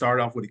we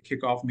started off with a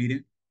kickoff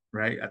meeting,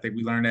 right? I think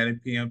we learned that in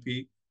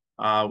PMP.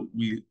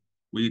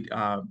 We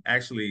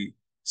actually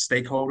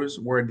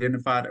stakeholders were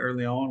identified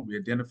early on. We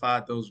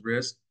identified those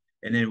risks,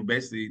 and then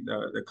basically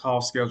the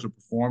cost schedule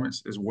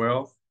performance as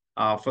well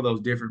for those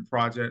different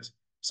projects.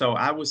 So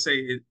I would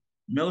say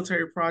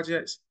military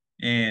projects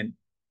and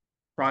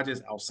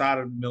projects outside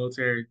of the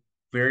military,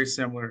 very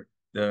similar.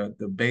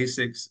 The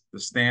basics, the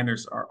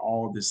standards are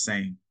all the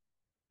same,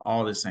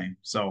 all the same.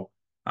 So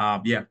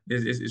yeah,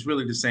 it's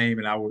really the same,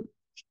 and I would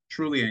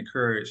truly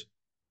encourage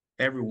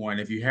everyone,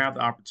 if you have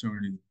the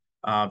opportunity,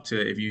 to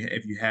if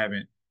you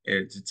haven't,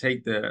 to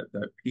take the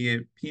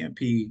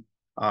PMP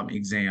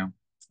exam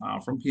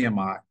from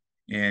PMI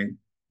and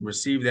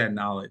receive that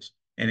knowledge,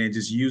 and then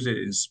just use it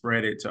and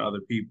spread it to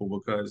other people,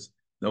 because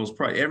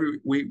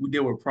we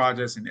deal with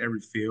projects in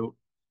every field,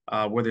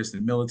 whether it's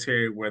the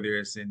military, whether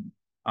it's in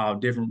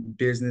different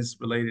business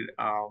related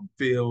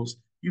fields,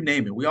 you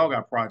name it. We all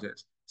got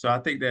projects. So I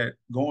think that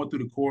going through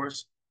the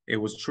course, it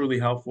was truly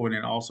helpful, and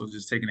then also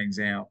just taking an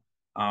exam,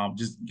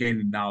 just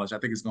gaining knowledge. I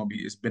think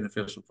it's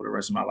beneficial for the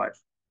rest of my life.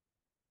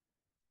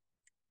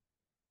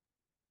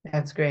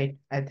 That's great.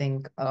 I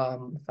think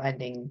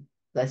finding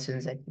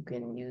lessons that you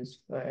can use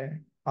for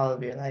all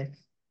of your life.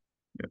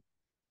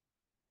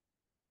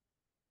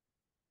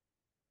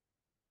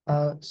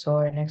 Yeah. So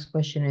our next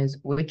question is,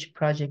 which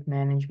project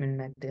management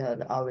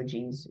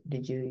methodologies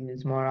did you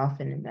use more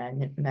often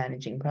in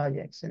managing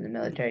projects in the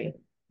military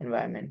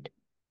environment?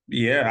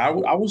 Yeah,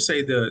 I would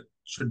say the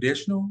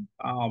traditional.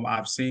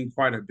 I've seen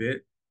quite a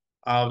bit.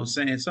 I was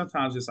saying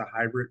sometimes it's a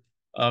hybrid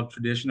of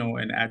traditional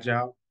and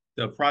agile.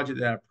 The project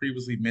that I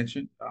previously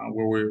mentioned,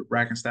 where we're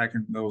rack and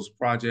stacking those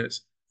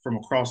projects from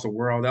across the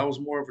world, that was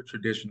more of a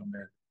traditional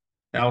method.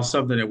 That was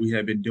something that we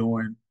had been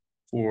doing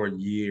for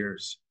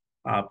years,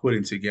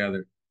 putting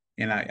together.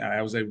 And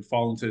I was able to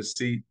fall into the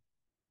seat,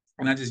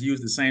 and I just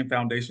used the same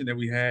foundation that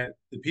we had.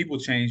 The people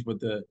changed, but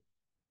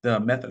the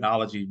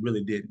methodology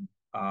really didn't.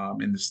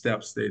 And the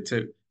steps they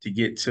took to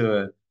get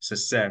to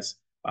success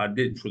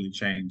didn't truly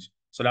change.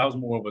 So that was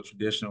more of a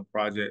traditional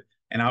project.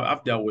 And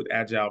I've dealt with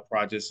agile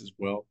projects as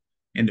well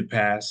in the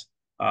past.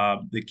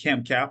 The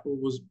Camp Capital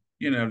was,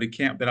 the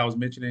camp that I was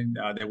mentioning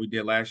that we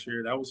did last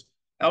year.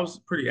 That was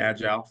pretty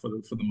agile for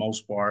the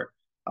most part.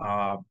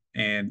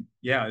 And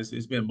yeah,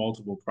 it's been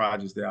multiple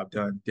projects that I've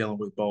done dealing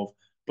with both,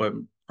 but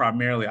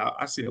primarily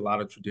I see a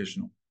lot of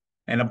traditional.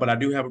 But I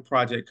do have a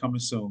project coming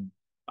soon.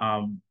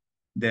 Um,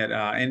 that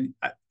and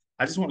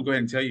I just want to go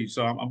ahead and tell you.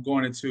 So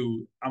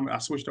I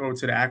switched over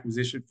to the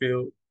acquisition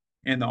field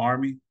in the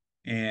Army,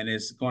 and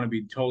it's going to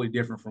be totally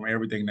different from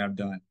everything that I've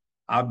done.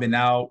 I've been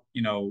out,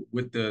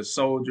 with the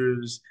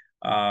soldiers,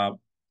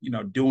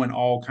 doing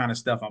all kind of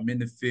stuff. I'm in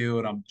the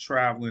field, I'm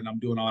traveling, I'm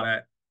doing all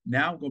that.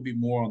 Now I'm going to be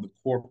more on the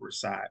corporate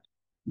side,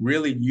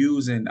 really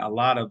using a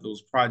lot of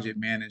those project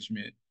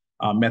management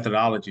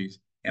methodologies.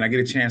 And I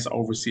get a chance to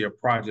oversee a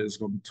project that's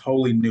going to be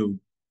totally new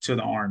to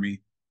the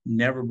Army,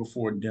 never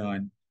before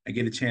done. I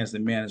get a chance to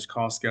manage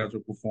cost schedule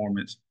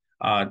performance,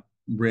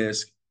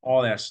 risk,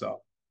 all that stuff.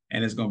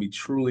 And it's going to be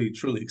truly,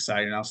 truly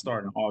exciting. I'll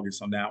start in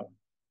August on that one.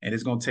 And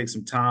it's going to take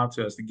some time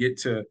to us to get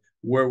to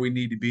where we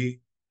need to be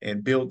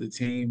and build the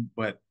team.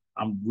 But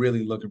I'm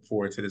really looking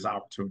forward to this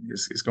opportunity.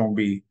 It's going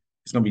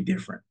to be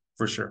different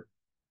for sure.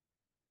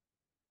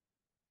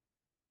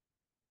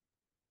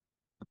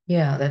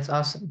 Yeah, that's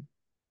awesome.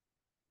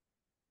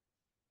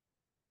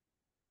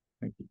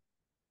 Thank you.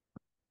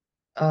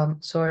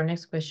 So our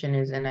next question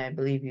is, and I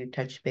believe you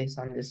touched base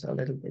on this a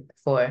little bit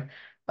before.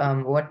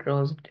 What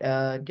roles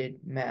did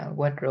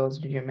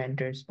your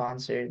mentors,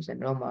 sponsors,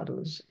 and role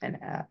models and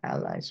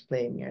allies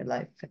play in your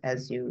life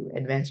as you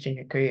advanced in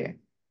your career?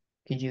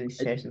 Could you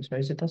share some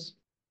stories with us?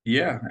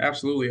 Yeah,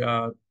 absolutely.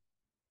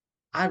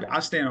 I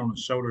stand on the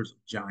shoulders of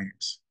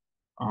giants.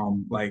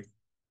 Like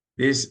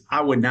this,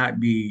 I would not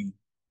be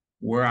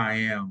where I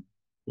am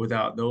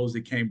without those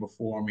that came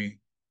before me,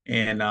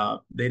 and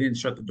they didn't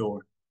shut the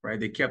door, right?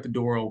 They kept the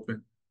door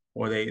open,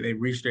 or they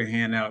reached their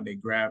hand out and they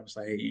grabbed us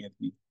like, "Hey,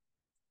 Anthony,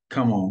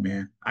 come on,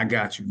 man, I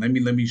got you. Let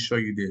me show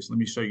you this. Let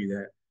me show you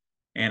that."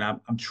 And I'm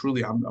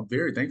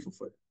very thankful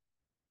for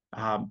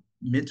that.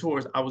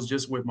 Mentors, I was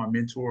just with my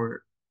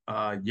mentor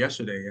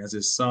yesterday as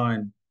his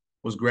son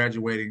was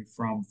graduating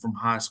from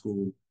high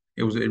school.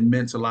 It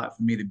meant a lot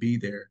for me to be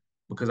there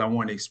because I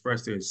wanted to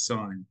express to his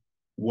son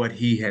what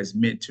he has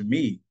meant to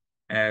me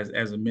as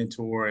a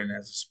mentor and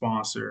as a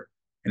sponsor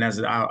and as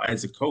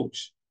a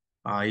coach.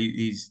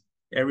 He's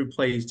every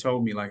play he's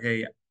told me like,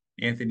 "Hey,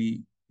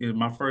 Anthony,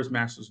 my first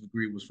master's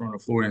degree was from the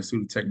Florida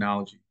Institute of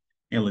Technology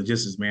in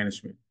logistics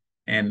management,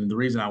 and the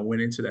reason I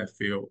went into that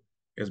field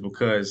is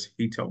because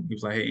he told me, he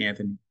was like, "Hey,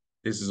 Anthony,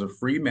 this is a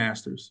free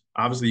master's.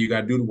 Obviously, you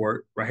got to do the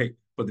work, right?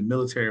 But the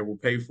military will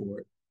pay for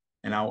it.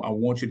 And I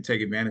want you to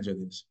take advantage of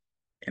this."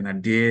 And I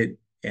did.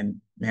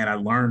 And man, I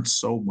learned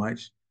so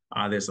much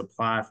that's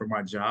applied for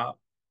my job.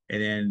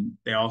 And then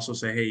they also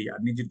say, hey,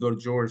 I need you to go to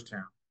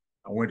Georgetown.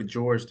 I went to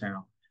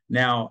Georgetown.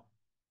 Now,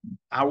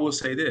 I will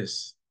say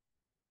this,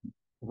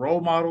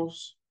 role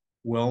models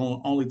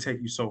will only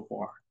take you so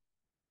far.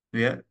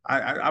 Yeah,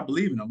 I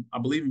believe in them. I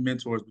believe in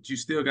mentors, but you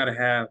still got to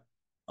have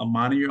a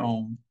mind of your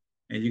own,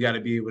 and you got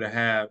to be able to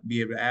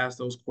ask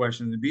those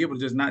questions and be able to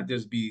just not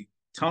just be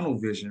tunnel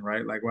vision,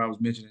 right? Like what I was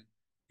mentioning,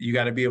 you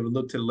got to be able to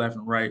look to the left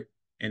and right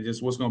and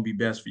just what's going to be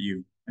best for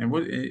you. And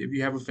what if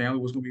you have a family,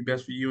 what's going to be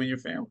best for you and your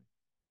family?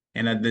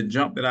 And the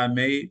jump that I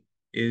made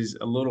is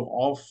a little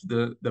off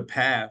the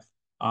path.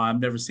 I've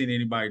never seen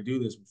anybody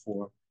do this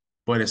before,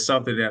 but it's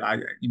something that I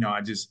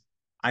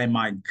in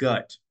my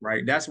gut,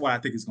 right? That's why I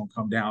think it's going to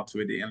come down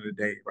to at the end of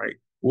the day, right?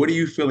 What do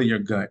you feel in your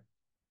gut?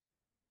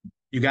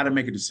 You got to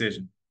make a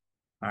decision,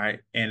 all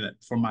right? And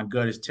for my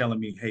gut is telling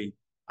me, hey,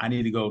 I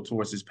need to go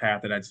towards this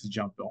path that I just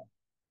jumped on.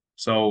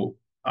 So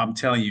I'm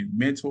telling you,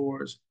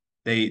 mentors,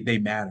 they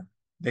matter.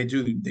 They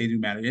do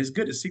matter. It's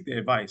good to seek their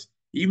advice.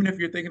 Even if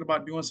you're thinking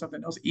about doing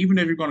something else, even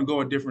if you're going to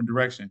go a different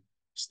direction,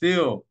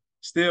 still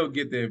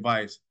get the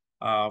advice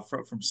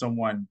from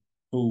someone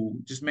who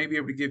just may be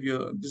able to give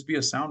you just be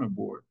a sounding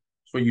board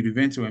for you to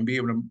vent to and be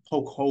able to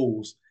poke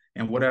holes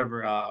in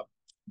whatever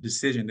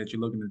decision that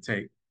you're looking to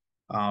take.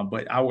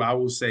 But I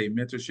will say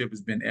mentorship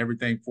has been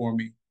everything for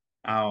me.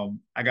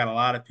 I got a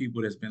lot of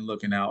people that's been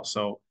looking out.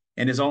 So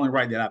and it's only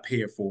right that I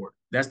pay it forward.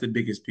 That's the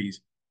biggest piece.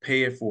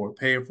 Pay it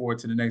forward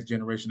to the next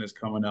generation that's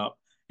coming up.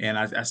 And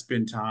I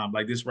spend time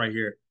like this right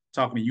here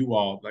talking to you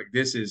all. Like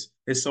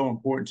it's so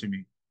important to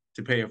me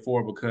to pay it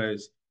forward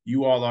because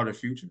you all are the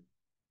future.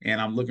 And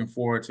I'm looking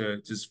forward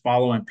to just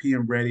following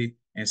PM Ready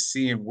and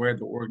seeing where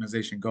the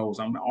organization goes.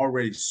 I'm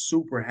already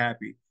super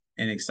happy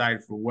and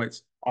excited for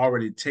what's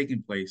already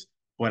taking place,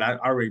 but I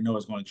already know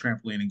it's going to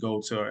trampoline and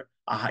go to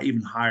a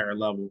even higher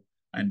level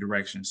and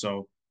direction.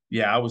 So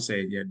yeah, I would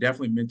say, yeah,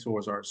 definitely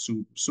mentors are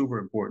super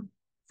important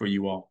for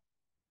you all.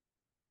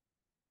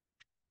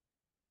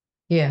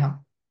 Yeah.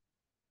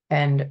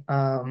 And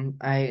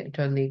I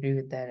totally agree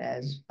with that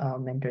as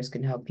mentors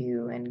can help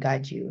you and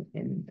guide you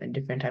in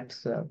different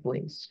types of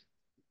ways.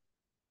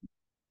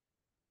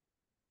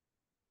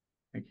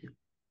 Thank you.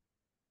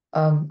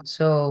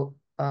 So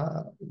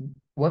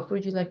what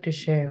would you like to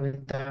share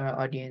with our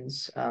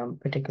audience,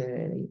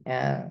 particularly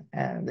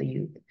the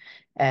youth,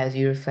 as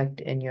you reflect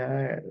in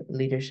your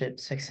leadership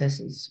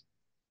successes?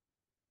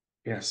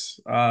 Yes.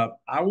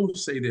 I will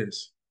say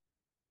this.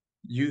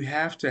 You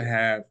have to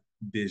have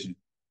vision,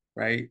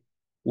 right?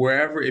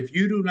 If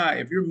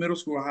you're middle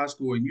school or high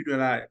school and you do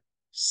not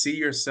see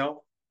yourself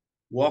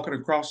walking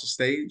across the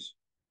stage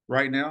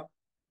right now,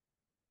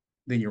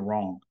 then you're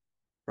wrong,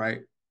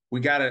 right?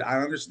 I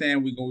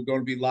understand we're going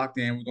to be locked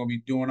in. We're going to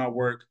be doing our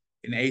work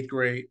in eighth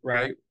grade,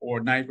 right? Or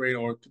ninth grade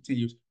or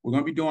continues. We're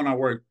going to be doing our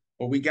work,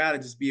 but we got to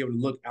just be able to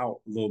look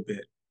out a little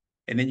bit.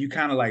 And then you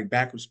kind of like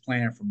backwards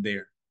plan from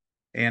there.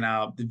 And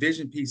the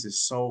vision piece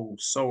is so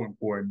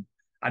important.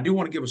 I do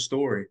want to give a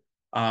story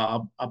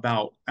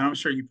about, and I'm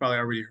sure you probably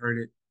already heard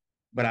it,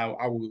 but I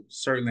will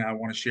certainly I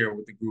want to share it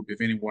with the group if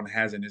anyone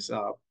hasn't. It's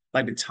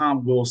like the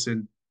Tom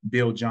Wilson,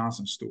 Bill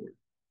Johnson story.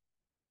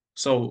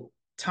 So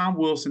Tom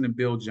Wilson and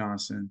Bill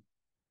Johnson,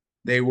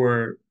 they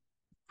were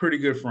pretty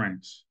good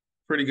friends.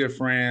 Pretty good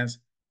friends.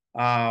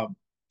 Uh,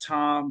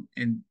 Tom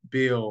and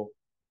Bill,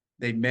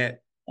 they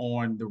met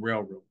on the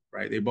railroad,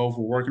 right? They both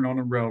were working on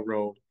the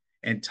railroad,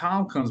 and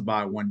Tom comes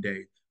by one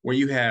day where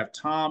you have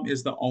Tom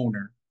is the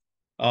owner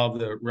of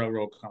the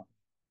railroad company,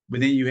 but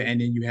then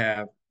you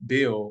have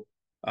Bill,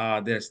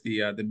 that's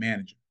the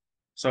manager.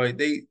 So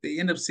they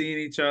end up seeing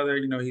each other.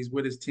 You know, he's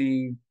with his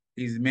team.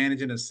 He's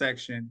managing a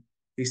section.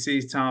 He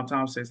sees Tom.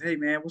 Tom says, "Hey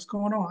man, what's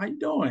going on? How you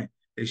doing?"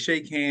 They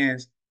shake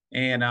hands,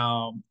 and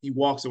he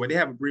walks away. They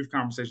have a brief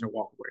conversation and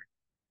walk away.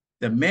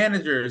 The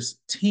manager's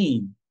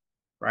team,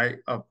 right,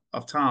 of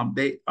Tom,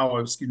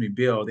 excuse me,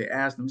 Bill, they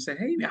asked him, said,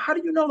 "Hey man, how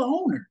do you know the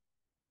owner?"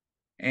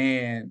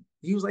 And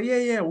he was like,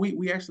 "Yeah,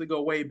 we actually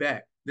go way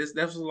back. This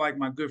was like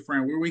my good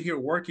friend. We were here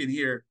working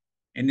here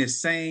in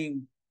this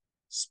same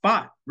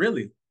spot,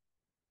 really,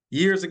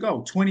 years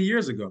ago, 20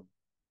 years ago."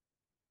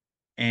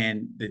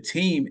 And the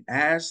team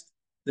asked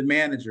the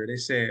manager, they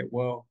said,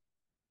 "Well,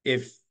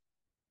 if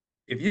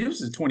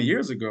this is 20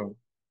 years ago,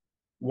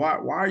 why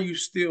are you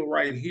still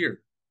right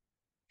here?"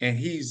 And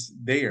he's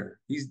there.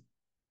 He's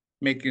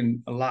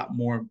making a lot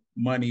more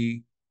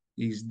money.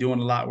 He's doing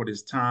a lot with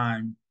his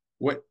time.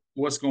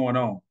 What's going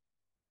on?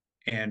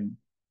 And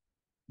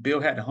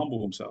Bill had to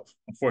humble himself.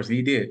 Unfortunately,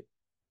 he did.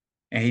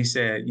 And he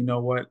said, "You know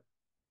what?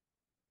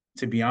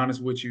 To be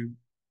honest with you,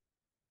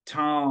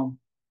 Tom,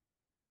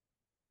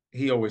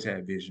 he always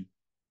had vision.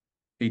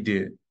 He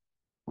did.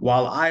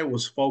 While I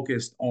was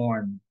focused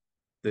on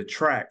the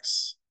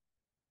tracks,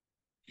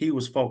 he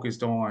was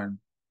focused on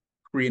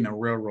creating a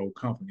railroad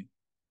company."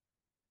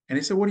 And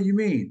they said, "What do you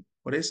mean?"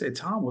 Well, they said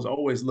Tom was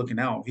always looking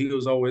out. He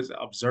was always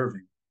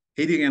observing.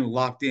 He didn't get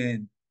locked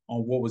in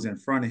on what was in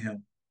front of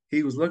him.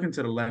 He was looking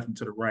to the left and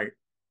to the right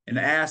and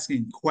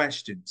asking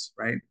questions,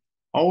 right?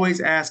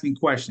 Always asking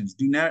questions.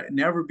 Do not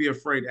never be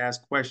afraid to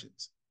ask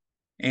questions.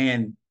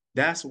 And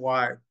that's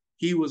why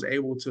he was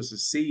able to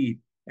succeed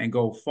and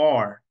go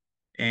far.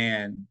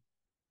 And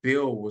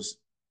Bill was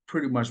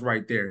pretty much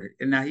right there.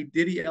 And now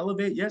did he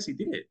elevate? Yes, he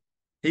did.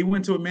 He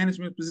went to a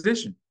management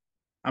position.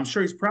 I'm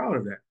sure he's proud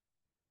of that.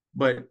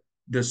 But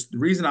the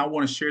reason I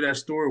want to share that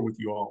story with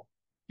you all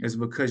is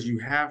because you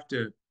have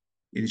to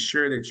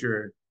ensure that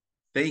you're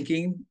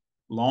thinking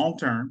long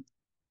term.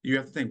 You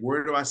have to think,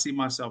 where do I see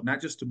myself,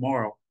 not just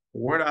tomorrow,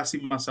 but where do I see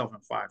myself in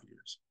 5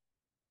 years?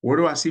 Where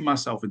do I see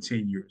myself in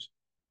 10 years?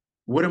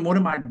 What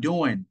am I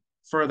doing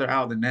further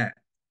out than that?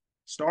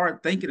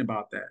 Start thinking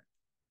about that.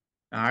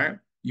 All right.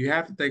 You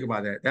have to think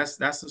about that. That's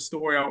the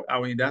story.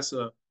 I mean, that's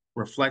a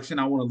reflection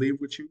I want to leave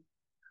with you.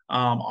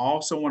 I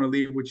also want to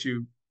leave with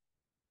you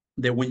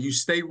that when you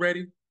stay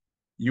ready,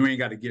 you ain't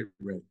got to get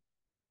ready.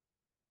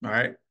 All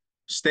right.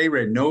 Stay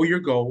ready. Know your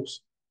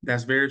goals.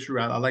 That's very true.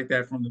 I like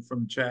that from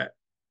the chat.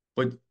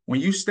 But when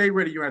you stay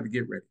ready, you have to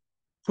get ready.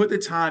 Put the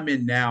time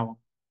in now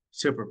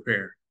to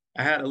prepare.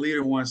 I had a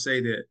leader once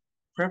say that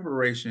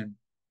preparation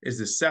is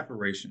the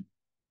separation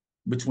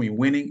between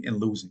winning and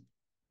losing.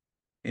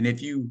 And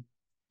if you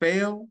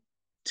fail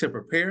to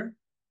prepare,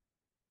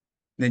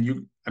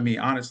 then I mean,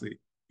 honestly,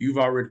 you've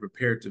already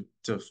prepared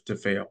to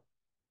fail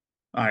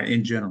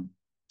in general.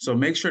 So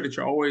make sure that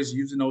you're always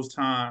using those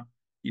time,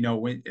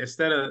 when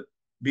instead of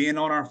being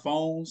on our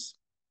phones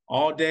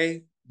all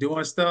day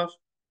doing stuff,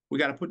 we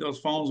got to put those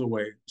phones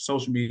away,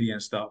 social media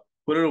and stuff,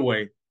 put it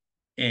away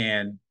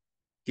and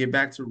get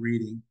back to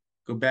reading,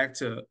 go back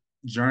to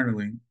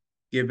journaling,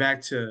 get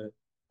back to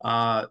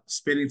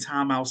spending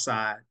time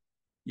outside,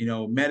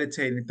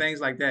 meditating,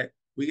 things like that.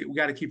 We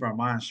got to keep our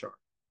minds sharp.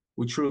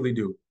 We truly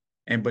do.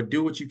 But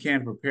do what you can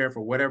to prepare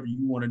for whatever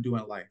you want to do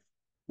in life.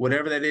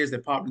 Whatever that is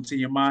that popped into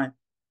your mind,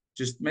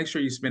 just make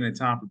sure you're spending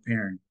time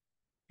preparing.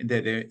 And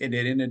that at the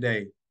end of the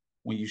day,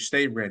 when you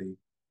stay ready,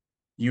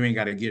 you ain't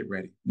got to get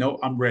ready. No,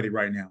 I'm ready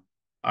right now.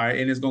 All right.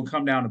 And it's going to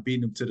come down to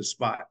beating them to the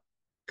spot.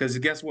 Because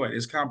guess what?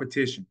 It's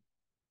competition.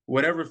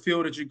 Whatever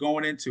field that you're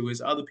going into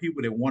is other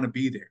people that want to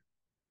be there.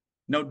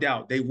 No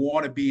doubt. They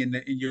want to be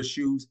in your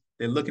shoes.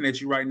 They're looking at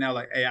you right now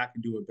like, hey, I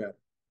can do it better.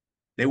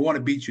 They want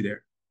to beat you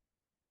there.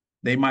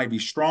 They might be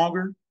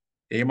stronger.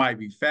 They might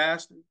be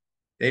faster.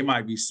 They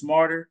might be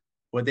smarter,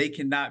 but they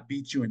cannot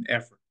beat you in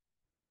effort.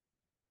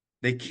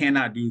 They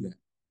cannot do that.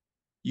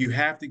 You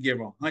have to give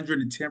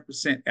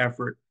 110%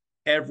 effort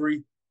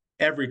every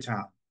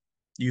time.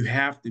 You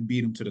have to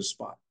beat them to the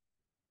spot.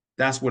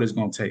 That's what it's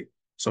going to take.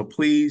 So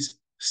please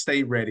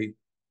stay ready.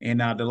 And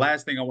the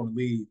last thing I want to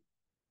leave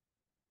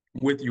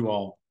with you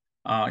all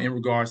in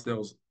regards to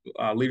those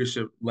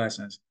leadership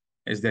lessons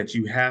is that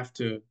you have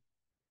to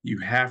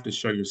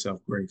show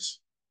yourself grace.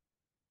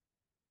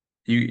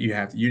 You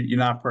have to. You're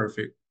not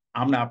perfect.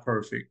 I'm not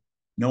perfect.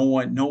 No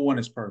one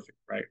is perfect,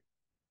 right?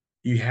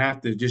 You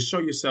have to just show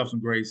yourself some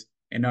grace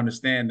and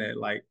understand that,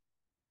 like,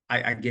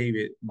 I gave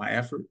it my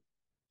effort.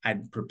 I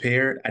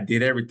prepared. I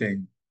did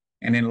everything.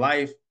 And in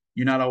life,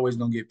 you're not always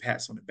gonna get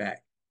pats on the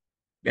back.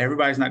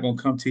 Everybody's not gonna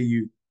come to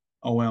you,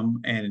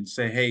 OM, and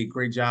say, "Hey,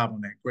 great job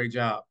on that. Great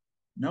job."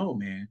 No,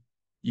 man.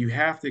 You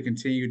have to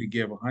continue to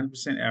give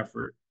 100%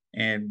 effort,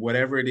 and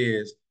whatever it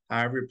is,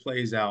 however it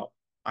plays out,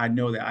 I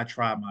know that I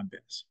tried my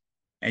best,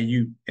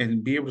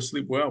 and be able to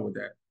sleep well with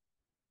that.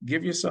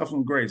 Give yourself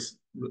some grace.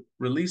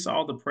 Release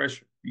all the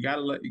pressure. You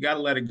gotta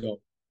let it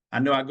go. I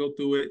know I go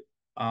through it.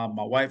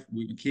 My wife,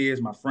 the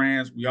kids, my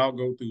friends, we all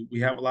go through. We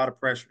have a lot of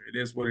pressure. It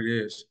is what it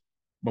is,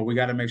 but we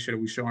got to make sure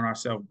that we're showing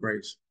ourselves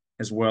grace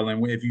as well.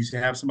 And if you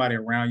have somebody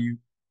around you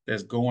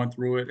that's going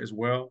through it as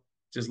well,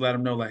 just let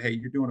them know, like, hey,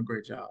 you're doing a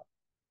great job.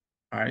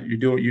 All right, you're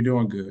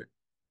doing good.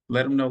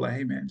 Let them know, like,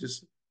 hey, man,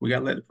 just we got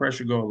to let the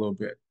pressure go a little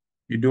bit.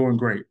 You're doing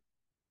great.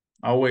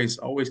 Always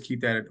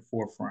keep that at the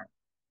forefront.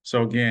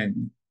 So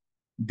again,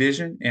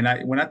 vision,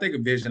 and when I think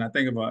of vision, I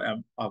think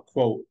of a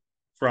quote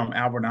from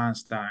Albert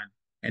Einstein,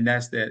 and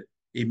that's that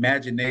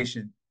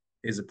imagination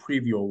is a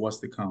preview of what's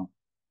to come.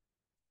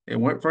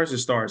 And first it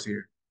starts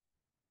here.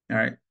 All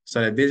right.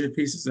 So that vision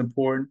piece is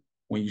important.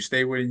 When you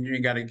stay with it, you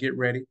ain't got to get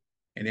ready,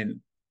 and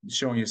then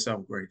showing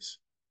yourself grace.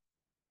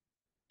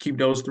 Keep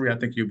those three. I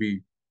think you'll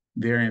be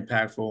very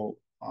impactful.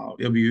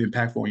 It'll be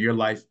impactful in your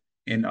life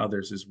and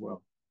others as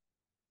well.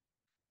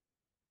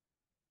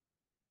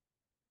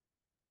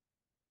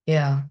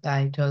 Yeah,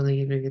 I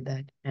totally agree with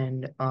that.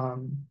 And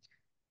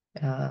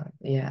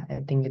yeah,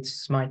 I think it's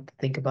smart to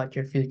think about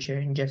your future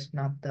and just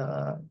not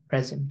the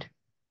present.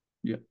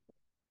 Yeah.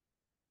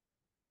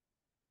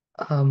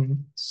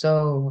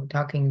 So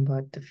talking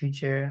about the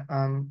future,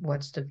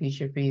 what's the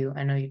future for you?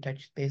 I know you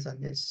touched base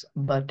on this,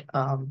 but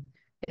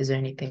is there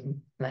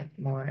anything like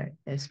more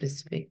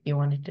specific you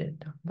wanted to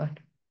talk about?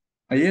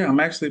 Yeah, I'm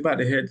actually about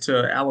to head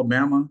to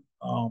Alabama.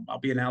 I'll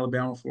be in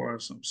Alabama for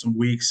some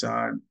weeks,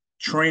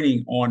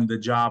 training on the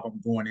job I'm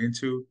going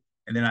into,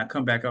 and then I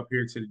come back up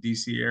here to the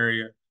DC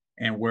area,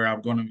 and where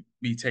I'm going to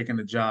be taking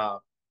the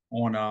job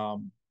on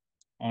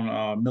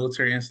a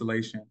military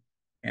installation,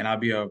 and I'll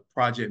be a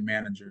project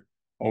manager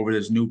over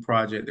this new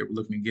project that we're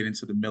looking to get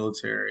into the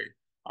military.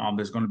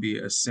 there's going to be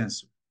a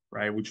sensor,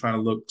 right? We try to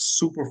look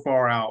super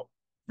far out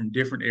from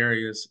different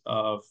areas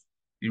of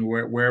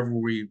wherever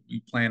we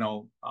plan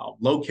on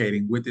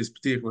locating with this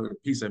particular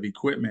piece of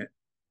equipment.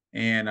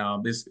 And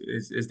this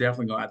is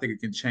definitely going. I think it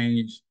can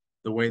change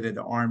the way that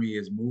the Army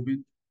is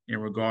moving in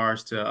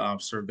regards to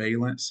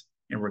surveillance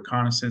and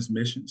reconnaissance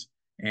missions.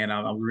 And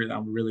I'm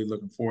really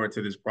looking forward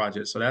to this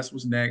project. So that's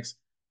what's next.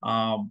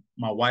 My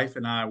wife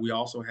and I, we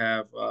also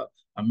have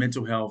a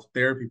mental health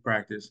therapy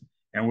practice,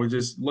 and we're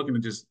just looking to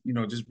just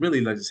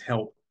really let us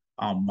help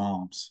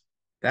moms.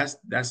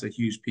 That's a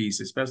huge piece,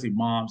 especially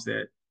moms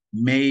that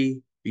may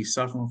be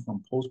suffering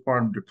from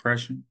postpartum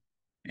depression,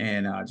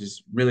 and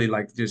just really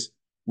like just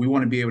we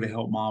want to be able to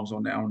help moms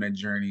on that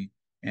journey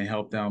and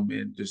help them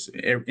in just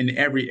in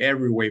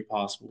every way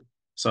possible.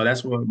 So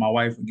that's what my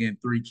wife, again,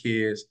 3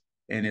 kids,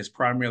 and it's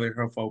primarily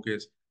her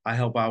focus. I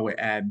help out with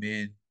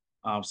admin,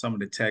 some of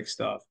the tech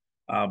stuff.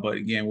 But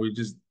again, we're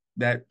just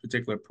that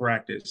particular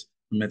practice,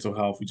 mental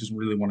health. We just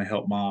really want to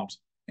help moms,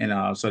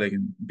 and so they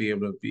can be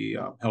able to be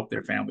help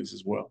their families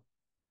as well.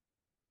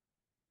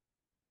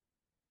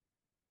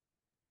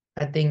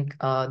 I think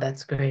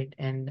that's great,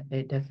 and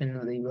it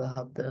definitely will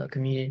help the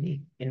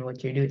community in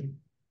what you're doing.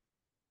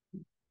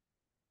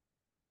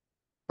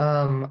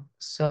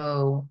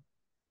 So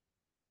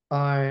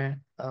our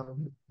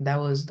that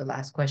was the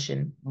last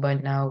question,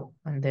 but now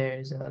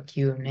there's a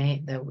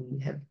Q&A that we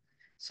have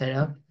set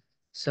up.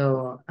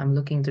 So I'm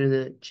looking through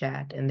the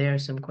chat, and there are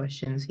some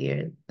questions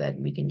here that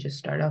we can just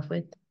start off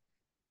with.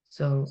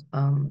 So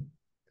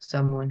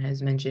someone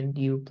has mentioned,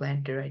 do you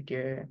plan to write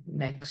your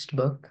next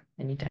book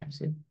anytime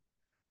soon?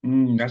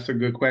 That's a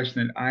good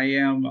question. I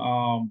am.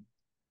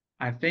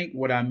 I think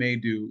what I may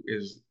do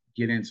is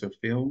get into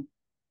film.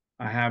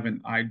 I have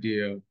an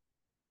idea.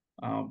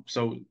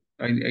 So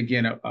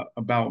again,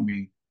 about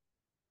me,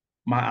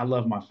 I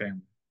love my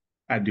family.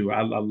 I do.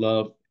 I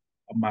love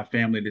my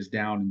family that's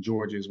down in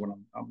Georgia is what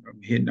I'm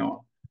hitting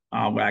on.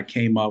 What I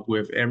came up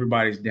with,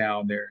 everybody's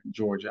down there in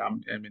Georgia.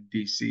 I'm in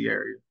DC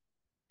area,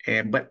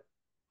 but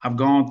I've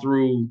gone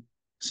through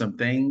some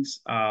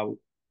things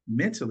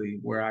mentally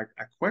where I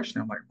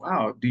question. I'm like,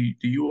 wow, do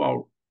you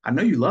all? I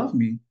know you love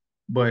me,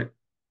 but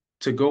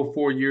to go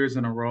 4 years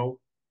in a row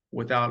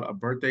without a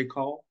birthday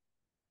call,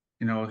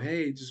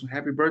 hey, just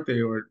happy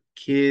birthday, or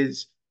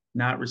kids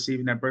not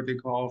receiving that birthday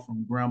call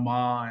from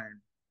grandma and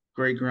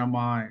great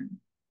grandma and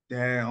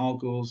dad,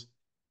 uncles.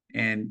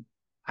 And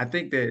I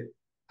think that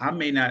I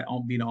may not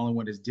be the only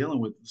one that's dealing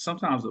with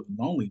sometimes of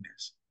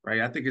loneliness,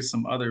 right? I think it's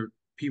some other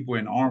people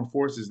in armed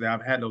forces that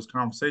I've had those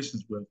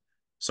conversations with.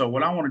 So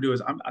what I want to do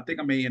is I think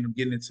I may end up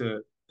getting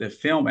into the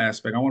film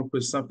aspect. I want to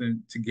put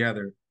something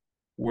together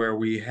where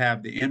we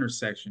have the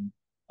intersection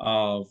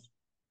of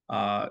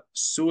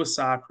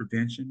suicide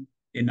prevention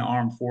in the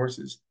armed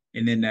forces,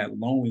 and then that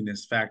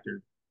loneliness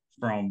factor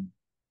from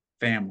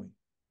family,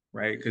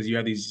 right? Because you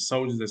have these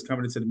soldiers that's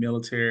coming into the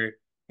military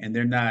and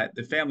they're not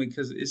the family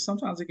because it's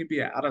sometimes it can be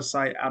an out of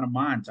sight, out of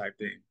mind type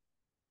thing.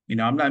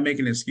 I'm not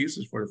making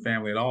excuses for the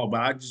family at all, but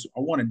I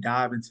want to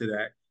dive into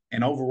that.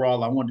 And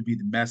overall, I want to be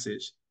the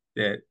message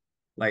that,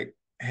 like,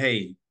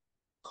 hey,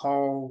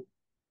 call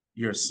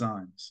your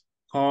sons,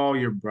 call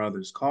your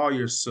brothers, call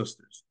your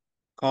sisters,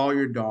 call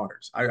your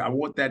daughters. I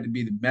want that to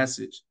be the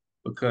message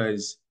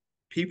because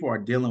people are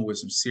dealing with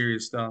some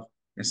serious stuff,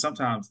 and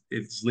sometimes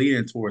it's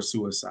leading towards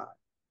suicide,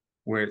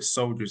 where it's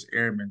soldiers,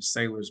 airmen,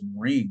 sailors,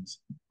 Marines,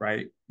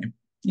 right? And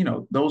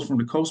those from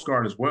the Coast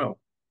Guard as well,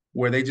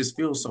 where they just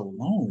feel so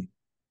lonely.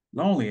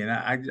 And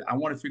I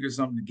want to figure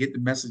something to get the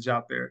message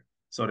out there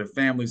so that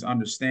families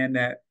understand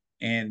that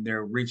and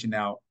they're reaching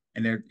out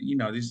and they're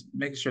just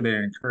making sure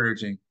they're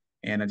encouraging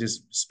and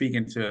just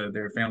speaking to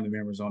their family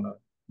members on a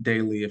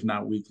daily, if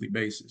not weekly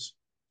basis.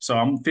 So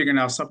I'm figuring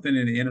out something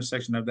in the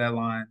intersection of that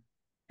line,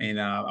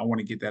 and I want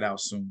to get that out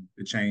soon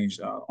to change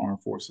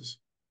armed forces.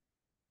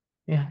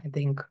 Yeah, I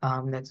think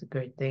that's a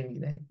great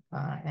thing that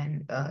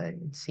and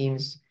it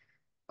seems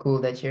cool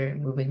that you're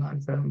moving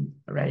on from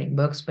writing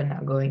books but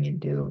now going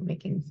into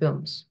making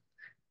films.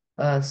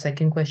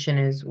 Second question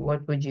is,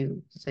 what would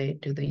you say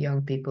to the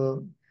young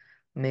people,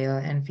 male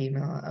and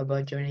female,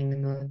 about joining the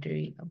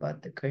military,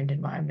 about the current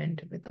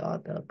environment with all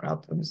the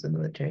problems the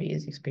military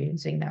is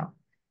experiencing now?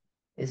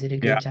 Is it a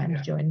Yeah, good time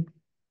to join?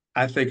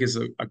 I think it's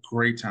a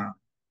great time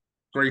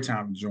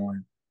to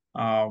join.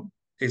 Um,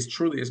 it's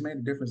made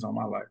a difference on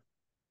my life.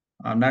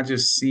 I'm not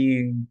just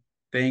seeing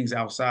things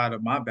outside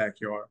of my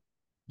backyard,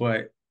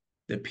 but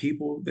the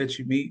people that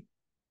you meet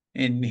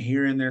and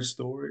hearing their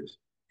stories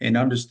and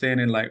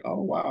understanding like,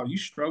 oh wow, you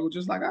struggle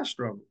just like I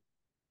struggle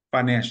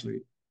financially,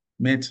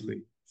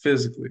 mentally,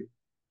 physically,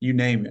 you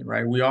name it,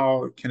 right? We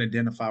all can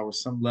identify with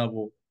some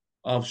level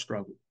of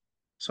struggle.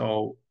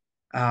 So,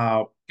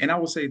 and I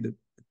would say the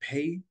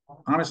pay,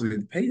 honestly,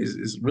 the pay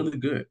is really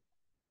good,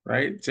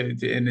 right?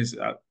 And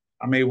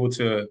I'm able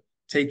to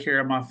take care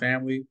of my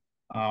family.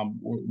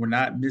 We're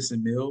not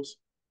missing meals.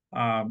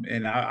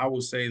 And I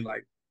would say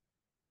like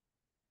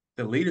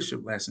the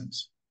leadership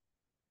lessons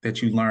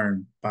that you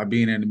learn by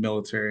being in the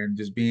military and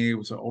just being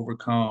able to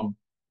overcome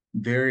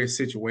various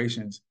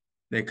situations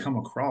that come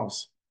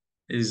across.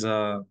 is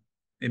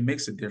it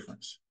makes a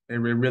difference. It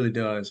really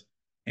does.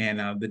 And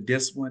the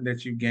discipline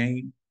that you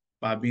gain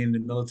by being in the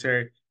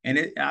military,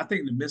 and I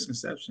think the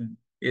misconception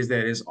is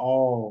that it's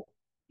all,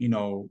 you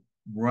know,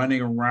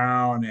 running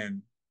around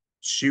and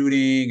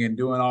shooting and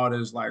doing all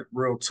this like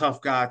real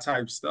tough guy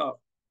type stuff.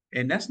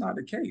 And that's not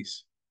the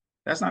case.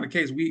 That's not the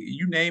case.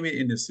 You name it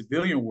in the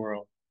civilian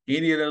world,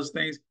 any of those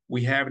things,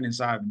 we have it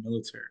inside the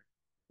military.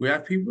 We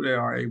have people that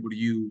are able to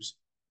use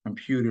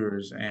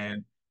computers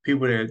and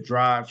people that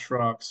drive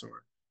trucks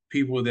or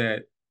people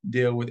that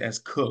deal with as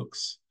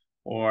cooks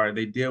or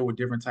they deal with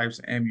different types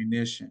of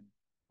ammunition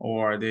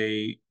or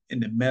they in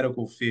the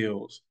medical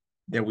fields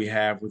that we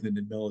have within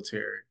the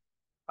military.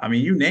 I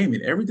mean, you name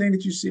it. Everything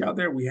that you see out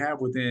there, we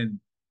have within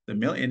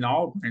in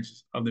all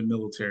branches of the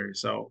military.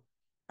 So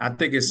I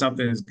think it's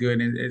something that's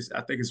good, and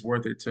I think it's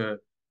worth it to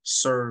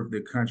serve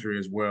the country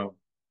as well.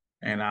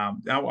 And I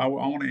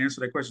want to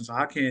answer that question. So,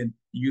 how can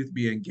youth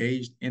be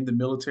engaged in the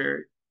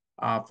military?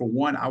 For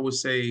one, I would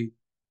say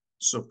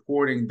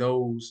supporting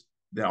those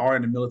that are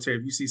in the military.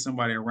 If you see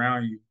somebody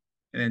around you,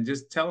 and then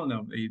just telling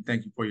them that you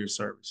thank you for your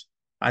service.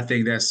 I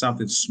think that's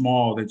something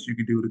small that you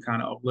could do to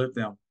kind of uplift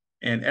them.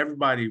 And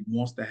everybody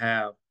wants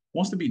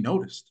to be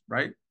noticed,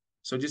 right?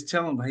 So just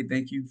tell them, hey,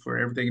 thank you for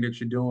everything that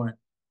you're doing.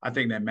 I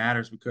think that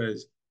matters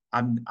because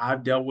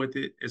I've dealt with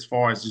it as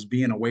far as just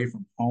being away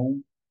from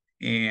home,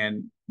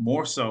 and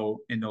more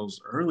so in those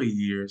early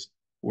years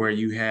where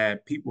you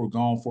had people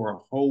gone for a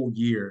whole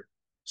year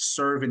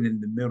serving in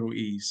the Middle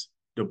East,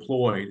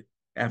 deployed,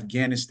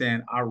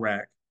 Afghanistan,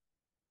 Iraq,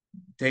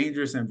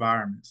 dangerous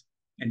environments,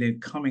 and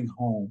then coming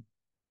home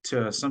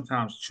to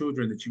sometimes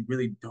children that you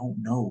really don't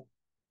know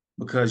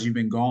because you've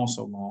been gone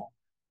so long.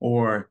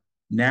 Or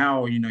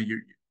now, you know,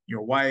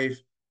 your wife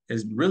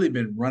has really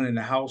been running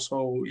the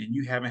household and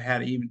you haven't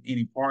had even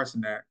any parts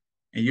in that.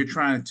 And you're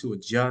trying to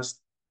adjust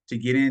to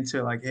get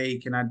into like, hey,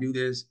 can I do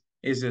this?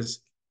 It's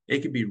just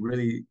it could be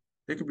really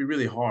it could be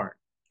really hard.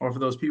 Or for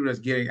those people that's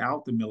getting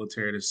out the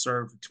military to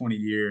serve for 20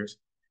 years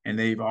and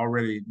they've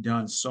already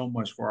done so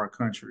much for our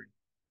country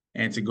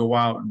and to go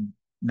out and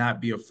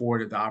not be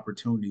afforded the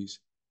opportunities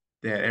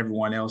that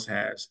everyone else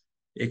has,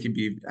 it can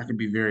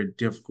be very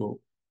difficult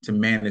to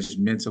manage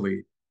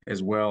mentally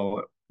as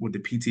well with the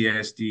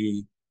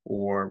PTSD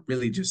or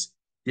really just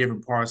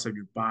different parts of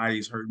your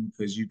body's hurting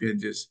because you've been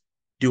just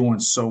doing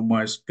so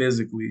much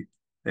physically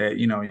that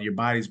you know your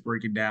body's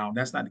breaking down.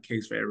 That's not the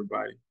case for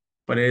everybody,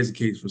 but it is the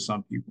case for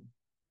some people.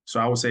 So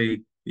I would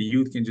say the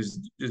youth can just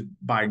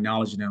by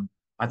acknowledging them,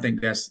 I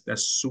think that's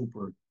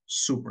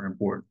super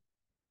important.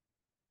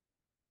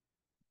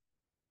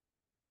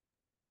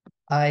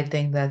 I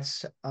think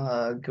that's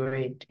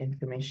great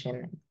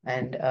information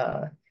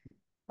uh,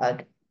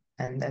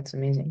 and that's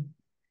amazing.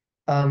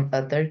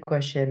 A third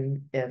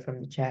question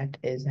from the chat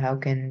is how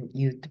can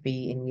youth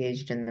be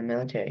engaged in the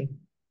military?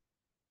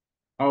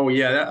 Oh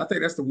yeah, I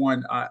think that's the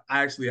one.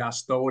 I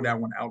stole that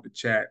one out the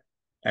chat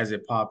as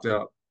it popped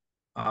up.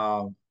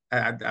 I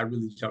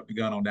really jumped the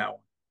gun on that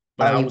one,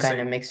 but Oh, I you would kind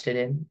say of mixed it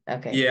in.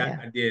 Okay, yeah,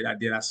 yeah. I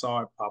did. I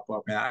saw it pop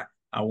up, and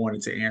I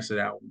wanted to answer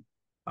that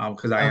one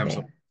because I am so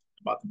Okay.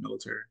 about the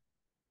military.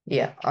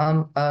 Yeah.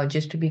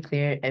 Just to be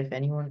clear, if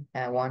anyone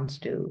wants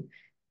to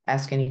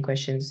ask any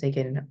questions, they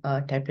can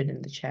type it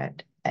in the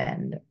chat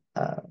and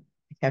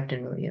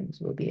Captain Williams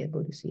will be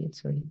able to see it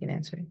so he can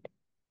answer it.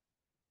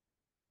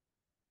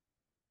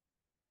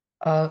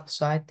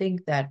 So I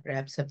think that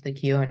wraps up the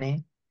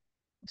Q&A.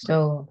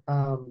 So,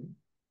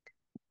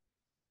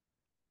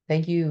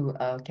 thank you,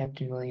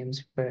 Captain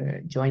Williams,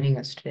 for joining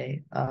us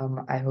today.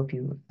 I hope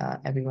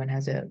everyone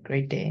has a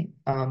great day.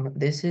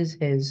 This is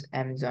his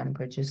Amazon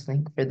purchase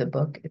link for the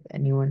book if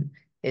anyone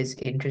is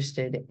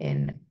interested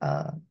in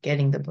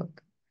getting the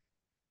book.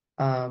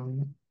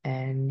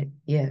 And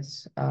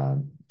yes,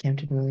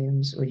 Captain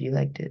Williams, would you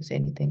like to say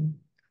anything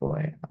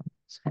for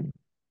signing?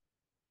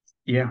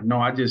 Yeah, no,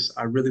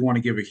 I really want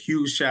to give a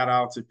huge shout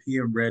out to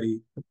PM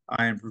Ready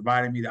and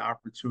providing me the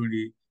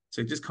opportunity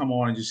to just come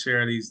on and just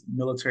share these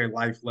military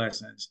life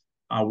lessons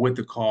with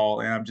the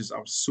call. And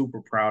I'm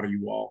super proud of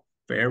you all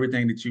for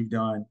everything that you've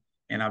done.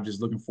 And I'm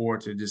just looking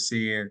forward to just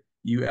seeing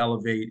you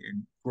elevate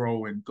and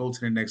grow and go to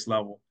the next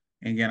level.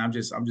 And again,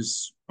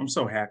 I'm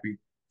so happy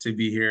to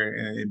be here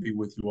and be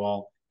with you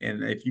all.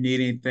 And if you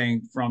need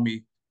anything from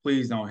me,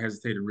 please don't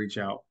hesitate to reach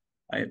out.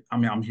 I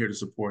mean, I'm here to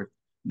support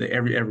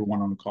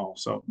everyone on the call.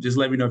 So just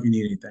let me know if you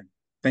need anything.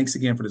 Thanks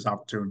again for this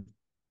opportunity.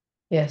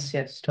 Yes,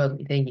 yes,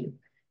 totally. Thank you.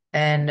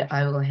 And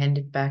I will hand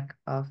it back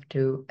off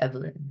to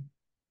Evelyn.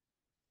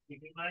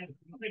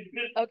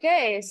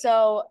 Okay,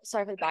 so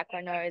sorry for the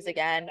background noise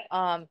again.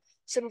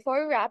 So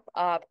before we wrap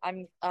up,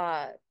 I'm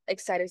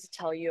excited to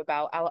tell you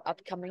about our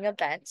upcoming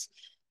event,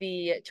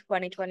 the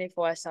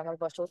 2024 Summer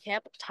Virtual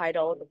Camp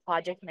titled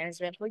Project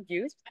Management for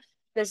Youth.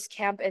 This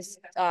camp is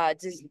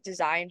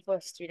designed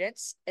for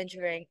students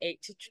entering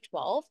 8 to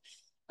 12,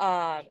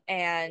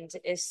 and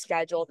is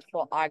scheduled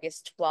for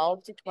August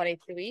 12 to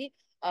 23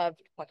 of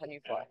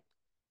 2024.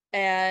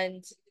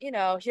 And, you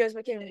know, here's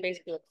what we can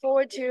basically look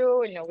forward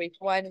to. You know, week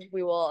one,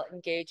 we will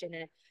engage in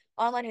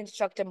online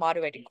instructor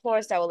moderated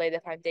course that will lay the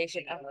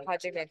foundation of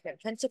project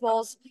management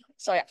principles.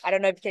 So yeah, I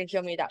don't know if you can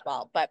hear me that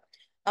well, but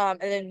and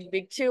then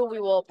week 2, we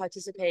will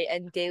participate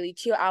in daily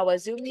 2-hour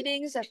Zoom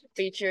meetings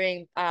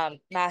featuring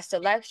master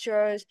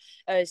lectures,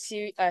 a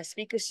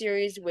speaker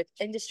series with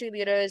industry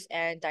leaders,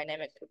 and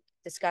dynamic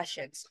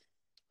discussions.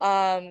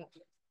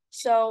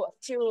 So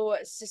to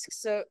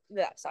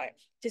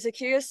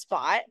secure your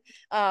spot,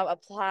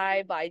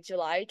 apply by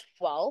July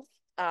 12th,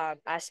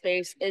 as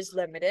space is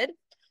limited.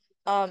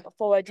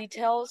 For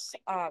details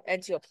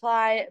and to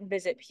apply,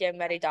 visit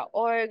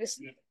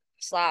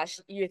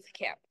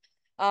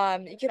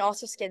pmready.org/youthcamp. You can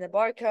also scan the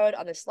barcode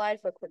on the slide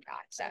for quick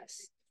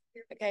access.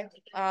 Okay.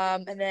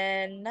 And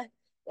then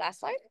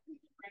last slide.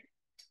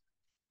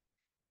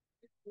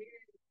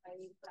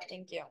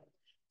 Thank you.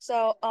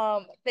 So,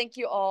 thank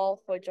you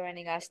all for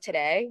joining us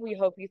today. We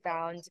hope you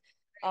found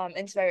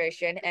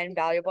inspiration and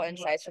valuable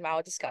insights from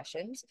our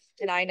discussions,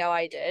 and I know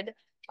I did.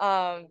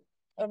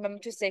 Remember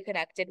to stay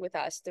connected with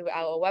us through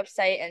our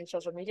website and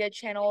social media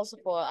channels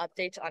for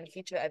updates on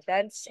future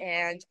events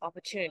and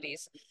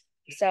opportunities.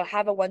 So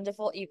have a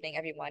wonderful evening,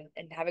 everyone,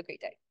 and have a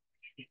great day.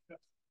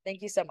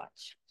 Thank you so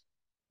much.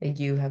 Thank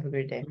you. Have a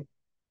great day.